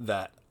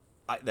that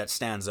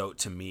stands out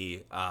to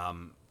me,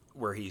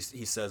 where he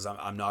says,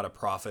 "I'm not a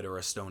prophet or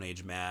a Stone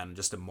Age man,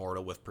 just a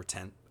mortal with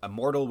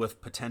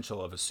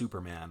potential of a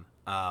Superman.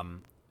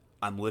 I'm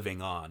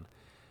living on."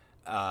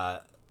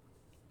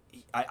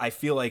 I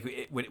feel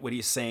like what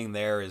he's saying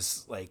there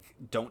is like,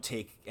 don't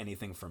take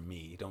anything from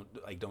me.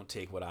 Don't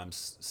take what I'm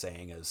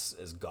saying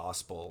as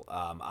gospel.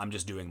 I'm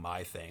just doing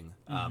my thing.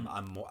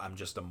 I'm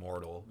just a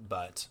mortal,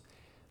 but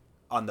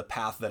on the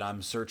path that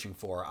I'm searching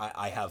for,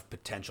 I have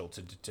potential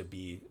to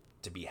be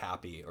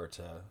happy, or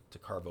to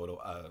carve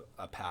out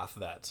a path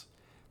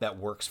that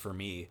works for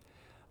me.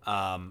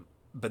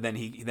 But then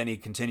he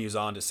continues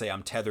on to say,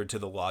 "I'm tethered to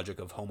the logic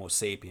of Homo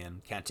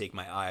sapien. Can't take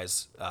my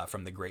eyes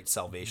from the great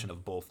salvation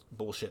of both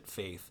bullshit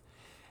faith."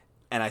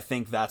 And I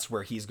think that's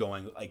where he's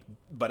going, like,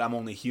 but I'm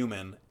only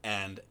human,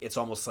 and it's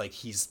almost like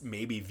he's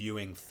maybe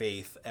viewing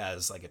faith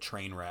as like a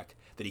train wreck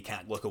that he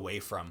can't look away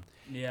from.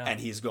 Yeah.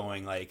 And he's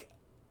going like,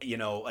 you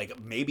know, like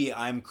maybe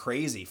I'm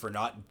crazy for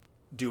not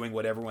doing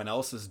what everyone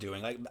else is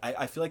doing. Like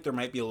I feel like there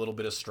might be a little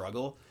bit of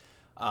struggle.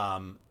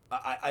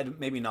 I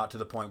maybe not to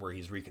the point where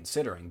he's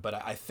reconsidering, but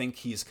I think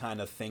he's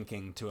kind of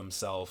thinking to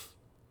himself,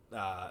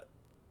 but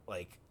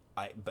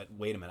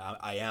wait a minute,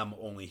 I am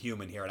only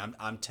human here, and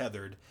I'm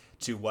tethered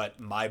to what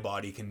my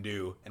body can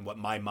do and what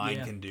my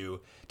mind can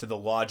do, to the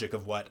logic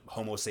of what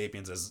Homo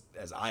sapiens as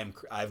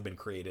I've been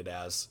created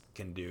as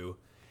can do.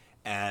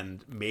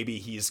 And maybe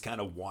he's kind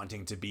of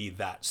wanting to be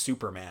that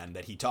Superman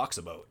that he talks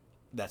about,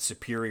 that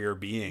superior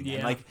being.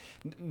 And like,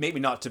 maybe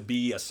not to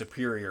be a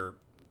superior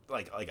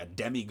like a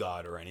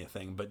demigod or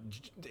anything, but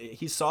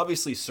he's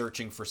obviously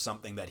searching for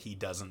something that he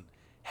doesn't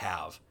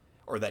have,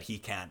 or that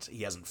he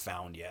hasn't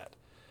found yet.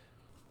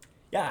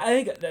 Yeah,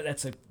 I think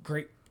that's a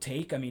great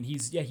take. I mean,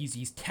 he's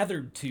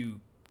tethered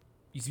to,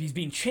 he's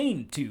being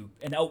chained to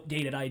an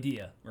outdated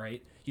idea,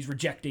 right? He's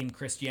rejecting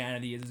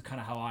Christianity. This is kind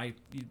of how I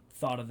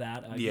thought of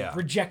that.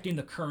 Rejecting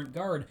the current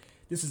guard.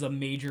 This is a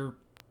major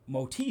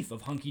motif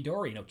of Hunky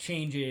Dory.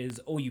 Changes,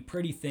 oh you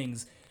pretty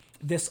things.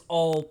 This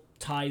all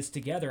ties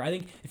together. I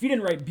think if you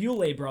didn't write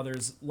Bewlay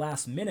Brothers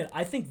Last Minute,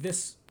 I think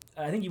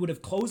you would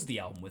have closed the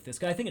album with this,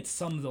 because I think it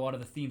sums a lot of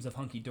the themes of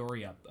Hunky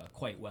Dory up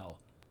quite well.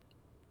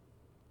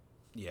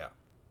 Yeah.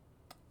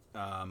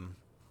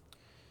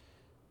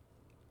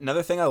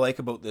 Another thing I like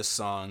about this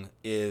song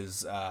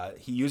is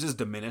he uses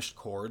diminished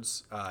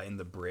chords in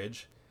the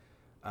bridge.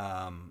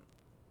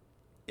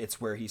 It's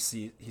where he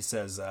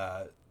says,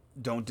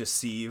 "Don't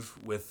deceive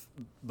with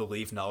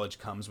belief. Knowledge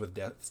comes with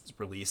death's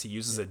release." He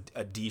uses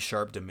a D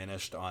sharp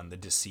diminished on the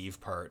deceive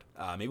part.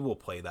 Maybe we'll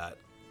play that.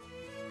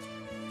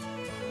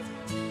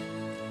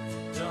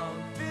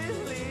 Don't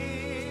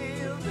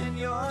believe in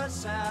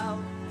yourself.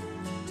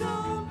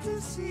 Don't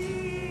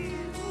deceive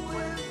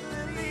with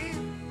belief.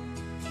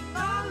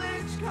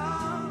 Knowledge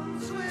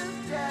comes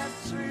with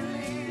death's release.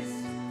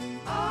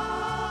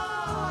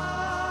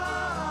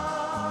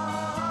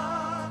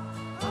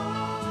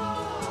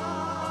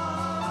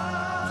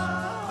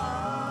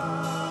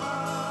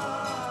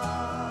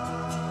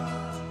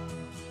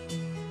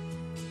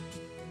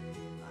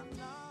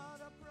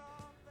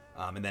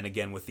 And then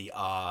again with the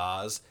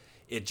ahs,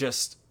 it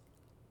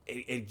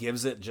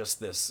gives it just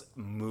this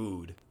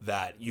mood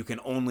that you can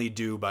only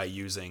do by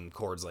using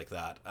chords like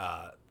that.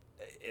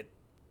 It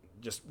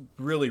just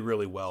really,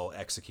 really well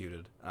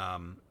executed.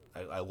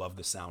 I love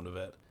the sound of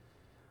it.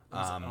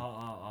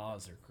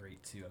 Ahs are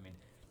great too. I mean,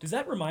 does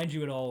that remind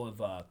you at all of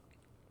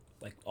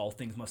like All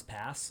Things Must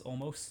Pass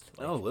almost?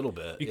 Like, a little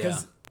bit.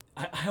 Because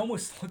I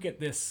almost look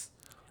at this.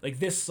 Like,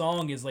 this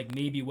song is like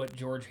maybe what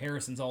George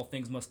Harrison's All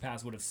Things Must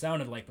Pass would have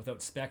sounded like without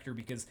Spector,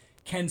 because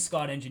Ken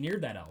Scott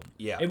engineered that album.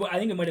 Yeah. I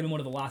think it might have been one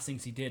of the last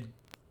things he did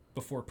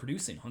before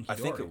producing Hunky Dory.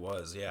 I think it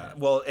was, yeah.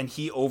 Well, and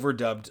he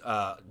overdubbed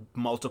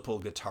multiple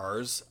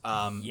guitars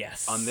on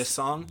this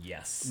song.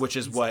 Yes. Which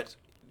is what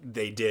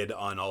they did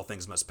on All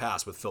Things Must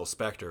Pass with Phil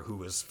Spector, who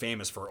was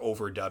famous for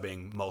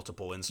overdubbing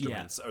multiple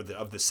instruments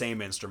of the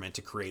same instrument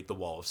to create the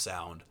wall of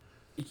sound.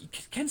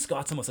 Ken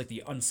Scott's almost like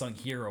the unsung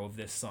hero of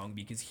this song,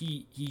 because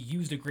he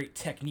used a great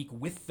technique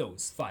with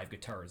those 5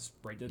 guitars,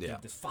 right?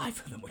 There's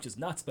 5 of them, which is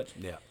nuts, but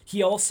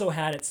he also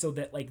had it so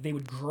that like they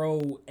would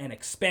grow and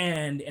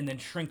expand and then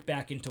shrink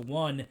back into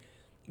one.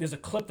 There's a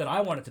clip that I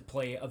wanted to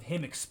play of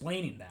him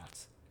explaining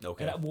that.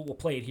 Okay. And we'll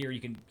play it here.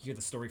 You can hear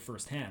the story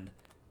firsthand.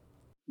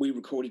 We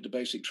recorded the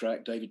basic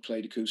track. David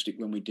played acoustic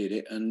when we did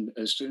it, and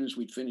as soon as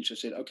we'd finished, I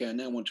said, "Okay, I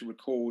now want to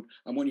record.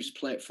 I want you to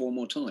play it 4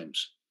 more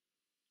times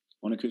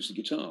on acoustic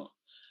guitar."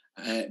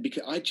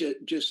 Because I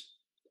just,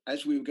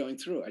 as we were going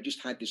through it, I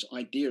just had this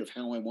idea of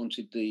how I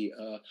wanted the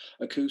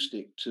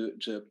acoustic to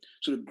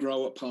sort of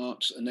grow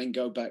apart and then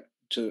go back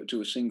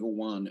to a single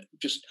one,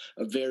 just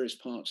of various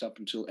parts up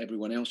until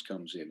everyone else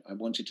comes in. I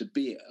wanted to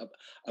be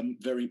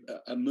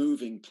a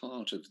moving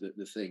part of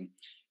the thing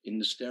in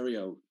the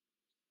stereo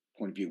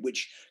point of view,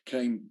 which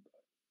came,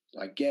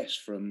 I guess,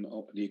 from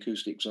the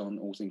acoustics on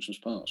All Things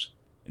Must Pass.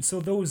 And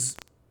so those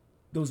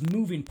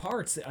moving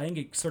parts, I think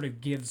it sort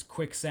of gives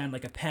Quicksand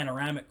like a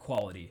panoramic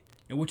quality,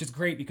 which is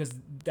great because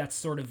that's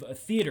sort of a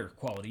theater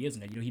quality,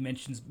 isn't it? He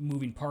mentions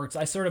moving parts.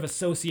 I sort of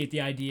associate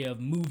the idea of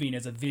moving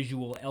as a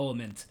visual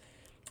element.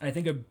 And I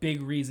think a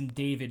big reason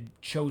David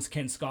chose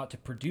Ken Scott to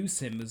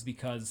produce him is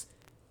because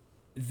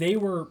they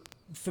were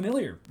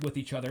familiar with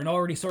each other and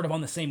already sort of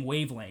on the same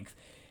wavelength.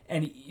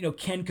 And,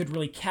 Ken could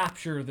really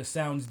capture the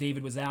sounds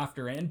David was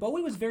after. And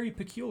Bowie was very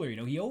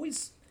peculiar. He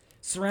always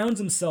surrounds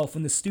himself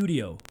in the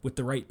studio with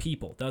the right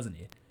people, doesn't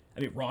he?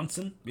 I mean,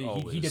 Ronson,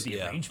 he did the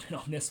arrangement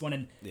on this one,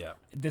 and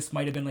this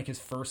might have been like his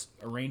first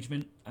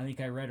arrangement, I think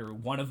I read, or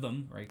one of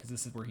them, right? Because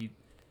this is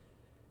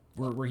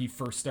where he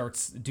first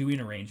starts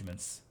doing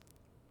arrangements.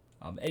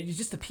 And it's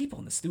just the people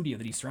in the studio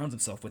that he surrounds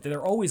himself with.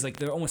 They're almost like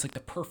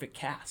the perfect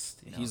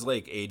cast. He's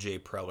like AJ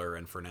Preller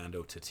and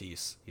Fernando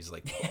Tatis. He's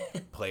like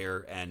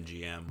player and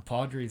GM.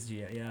 Padres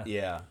GM,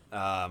 yeah.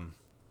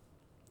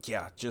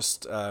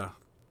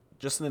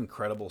 Just an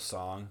incredible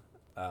song.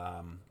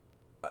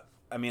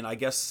 I mean, I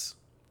guess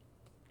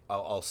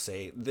I'll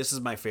say this is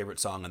my favorite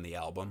song on the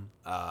album.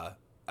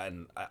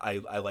 And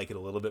I like it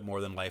a little bit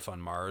more than Life on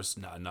Mars.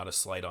 Not a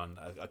slight on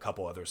a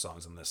couple other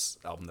songs on this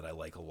album that I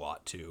like a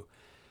lot too.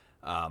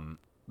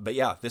 But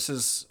yeah, this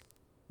is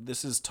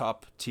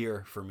top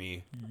tier for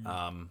me.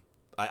 One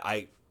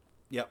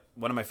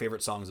of my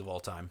favorite songs of all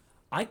time.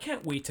 I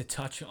can't wait to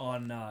touch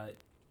on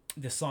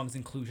this song's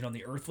inclusion on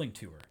the Earthling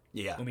tour.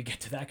 Yeah. When we get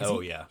to that.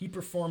 He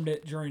performed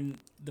it during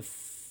the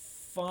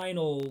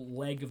final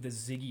leg of the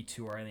Ziggy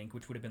tour, I think,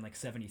 which would have been like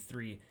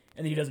 73.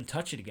 And then he doesn't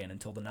touch it again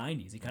until the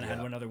 90s. He kind of had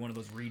another one of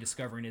those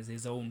rediscovering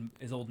his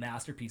old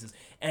masterpieces.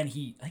 And I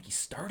think he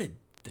started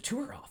the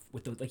tour off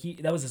with the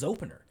that was his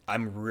opener.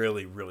 I'm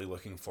really, really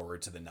looking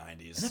forward to the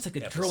 90s. And that's like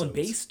a episodes. drill and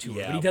bass tour,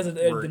 Yeah, but he does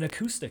an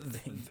acoustic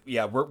thing.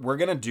 Yeah, we're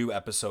gonna do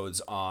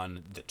episodes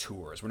on the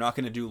tours. We're not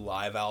gonna do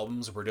live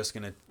albums. We're just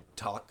gonna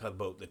talk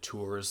about the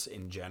tours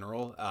in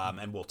general,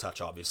 and we'll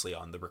touch obviously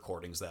on the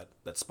recordings that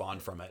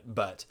spawned from it.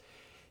 But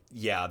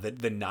yeah,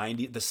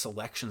 the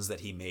selections that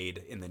he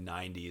made in the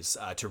 90s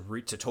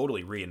to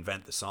totally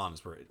reinvent the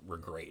songs were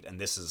great, and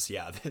this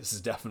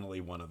is definitely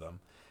one of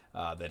them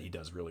that he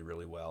does really,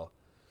 really well.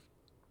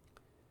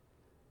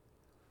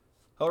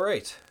 All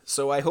right,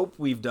 so I hope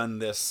we've done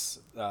this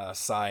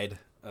side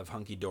of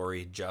Hunky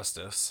Dory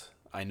justice.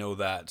 I know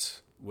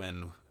that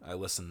when I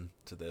listen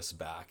to this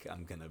back,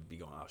 I'm going to be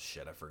going, oh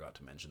shit, I forgot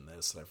to mention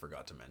this, and I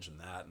forgot to mention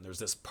that, and there's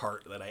this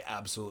part that I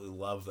absolutely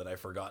love that I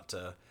forgot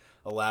to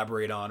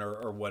elaborate on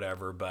or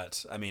whatever,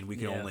 but I mean, we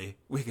can only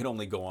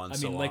go on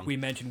so long. Like we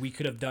mentioned, we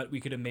could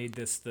have made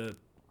this the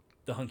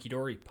Hunky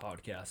Dory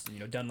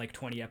podcast, done like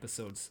 20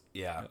 episodes.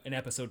 Yeah. An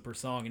episode per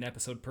song, an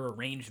episode per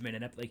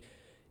arrangement,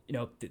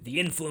 the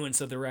influence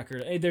of the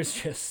record. There's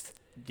just...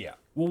 Yeah.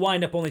 We'll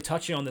wind up only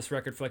touching on this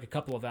record for like a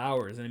couple of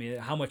hours. And I mean,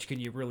 how much can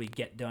you really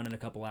get done in a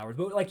couple hours?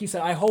 But like you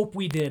said, I hope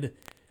we did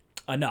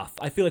enough.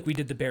 I feel like we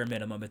did the bare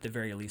minimum at the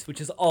very least,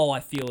 which is all I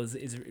feel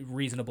is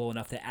reasonable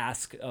enough to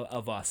ask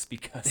of us,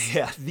 because...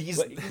 Yeah,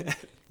 the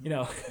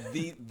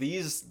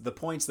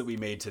points that we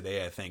made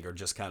today, I think, are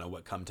just kind of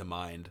what come to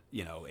mind,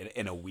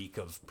 in a week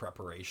of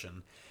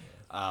preparation.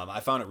 I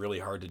found it really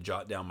hard to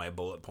jot down my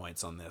bullet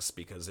points on this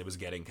because it was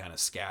getting kind of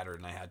scattered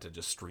and I had to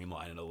just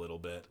streamline it a little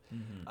bit.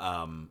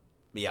 Mm-hmm.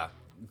 Yeah,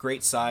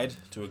 great side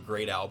to a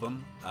great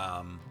album.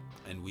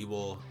 And we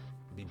will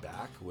be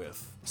back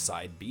with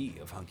side B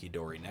of Hunky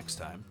Dory next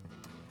time.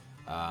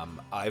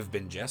 I've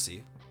been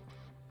Jesse.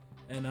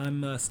 And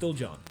I'm still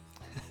John.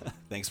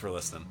 Thanks for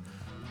listening.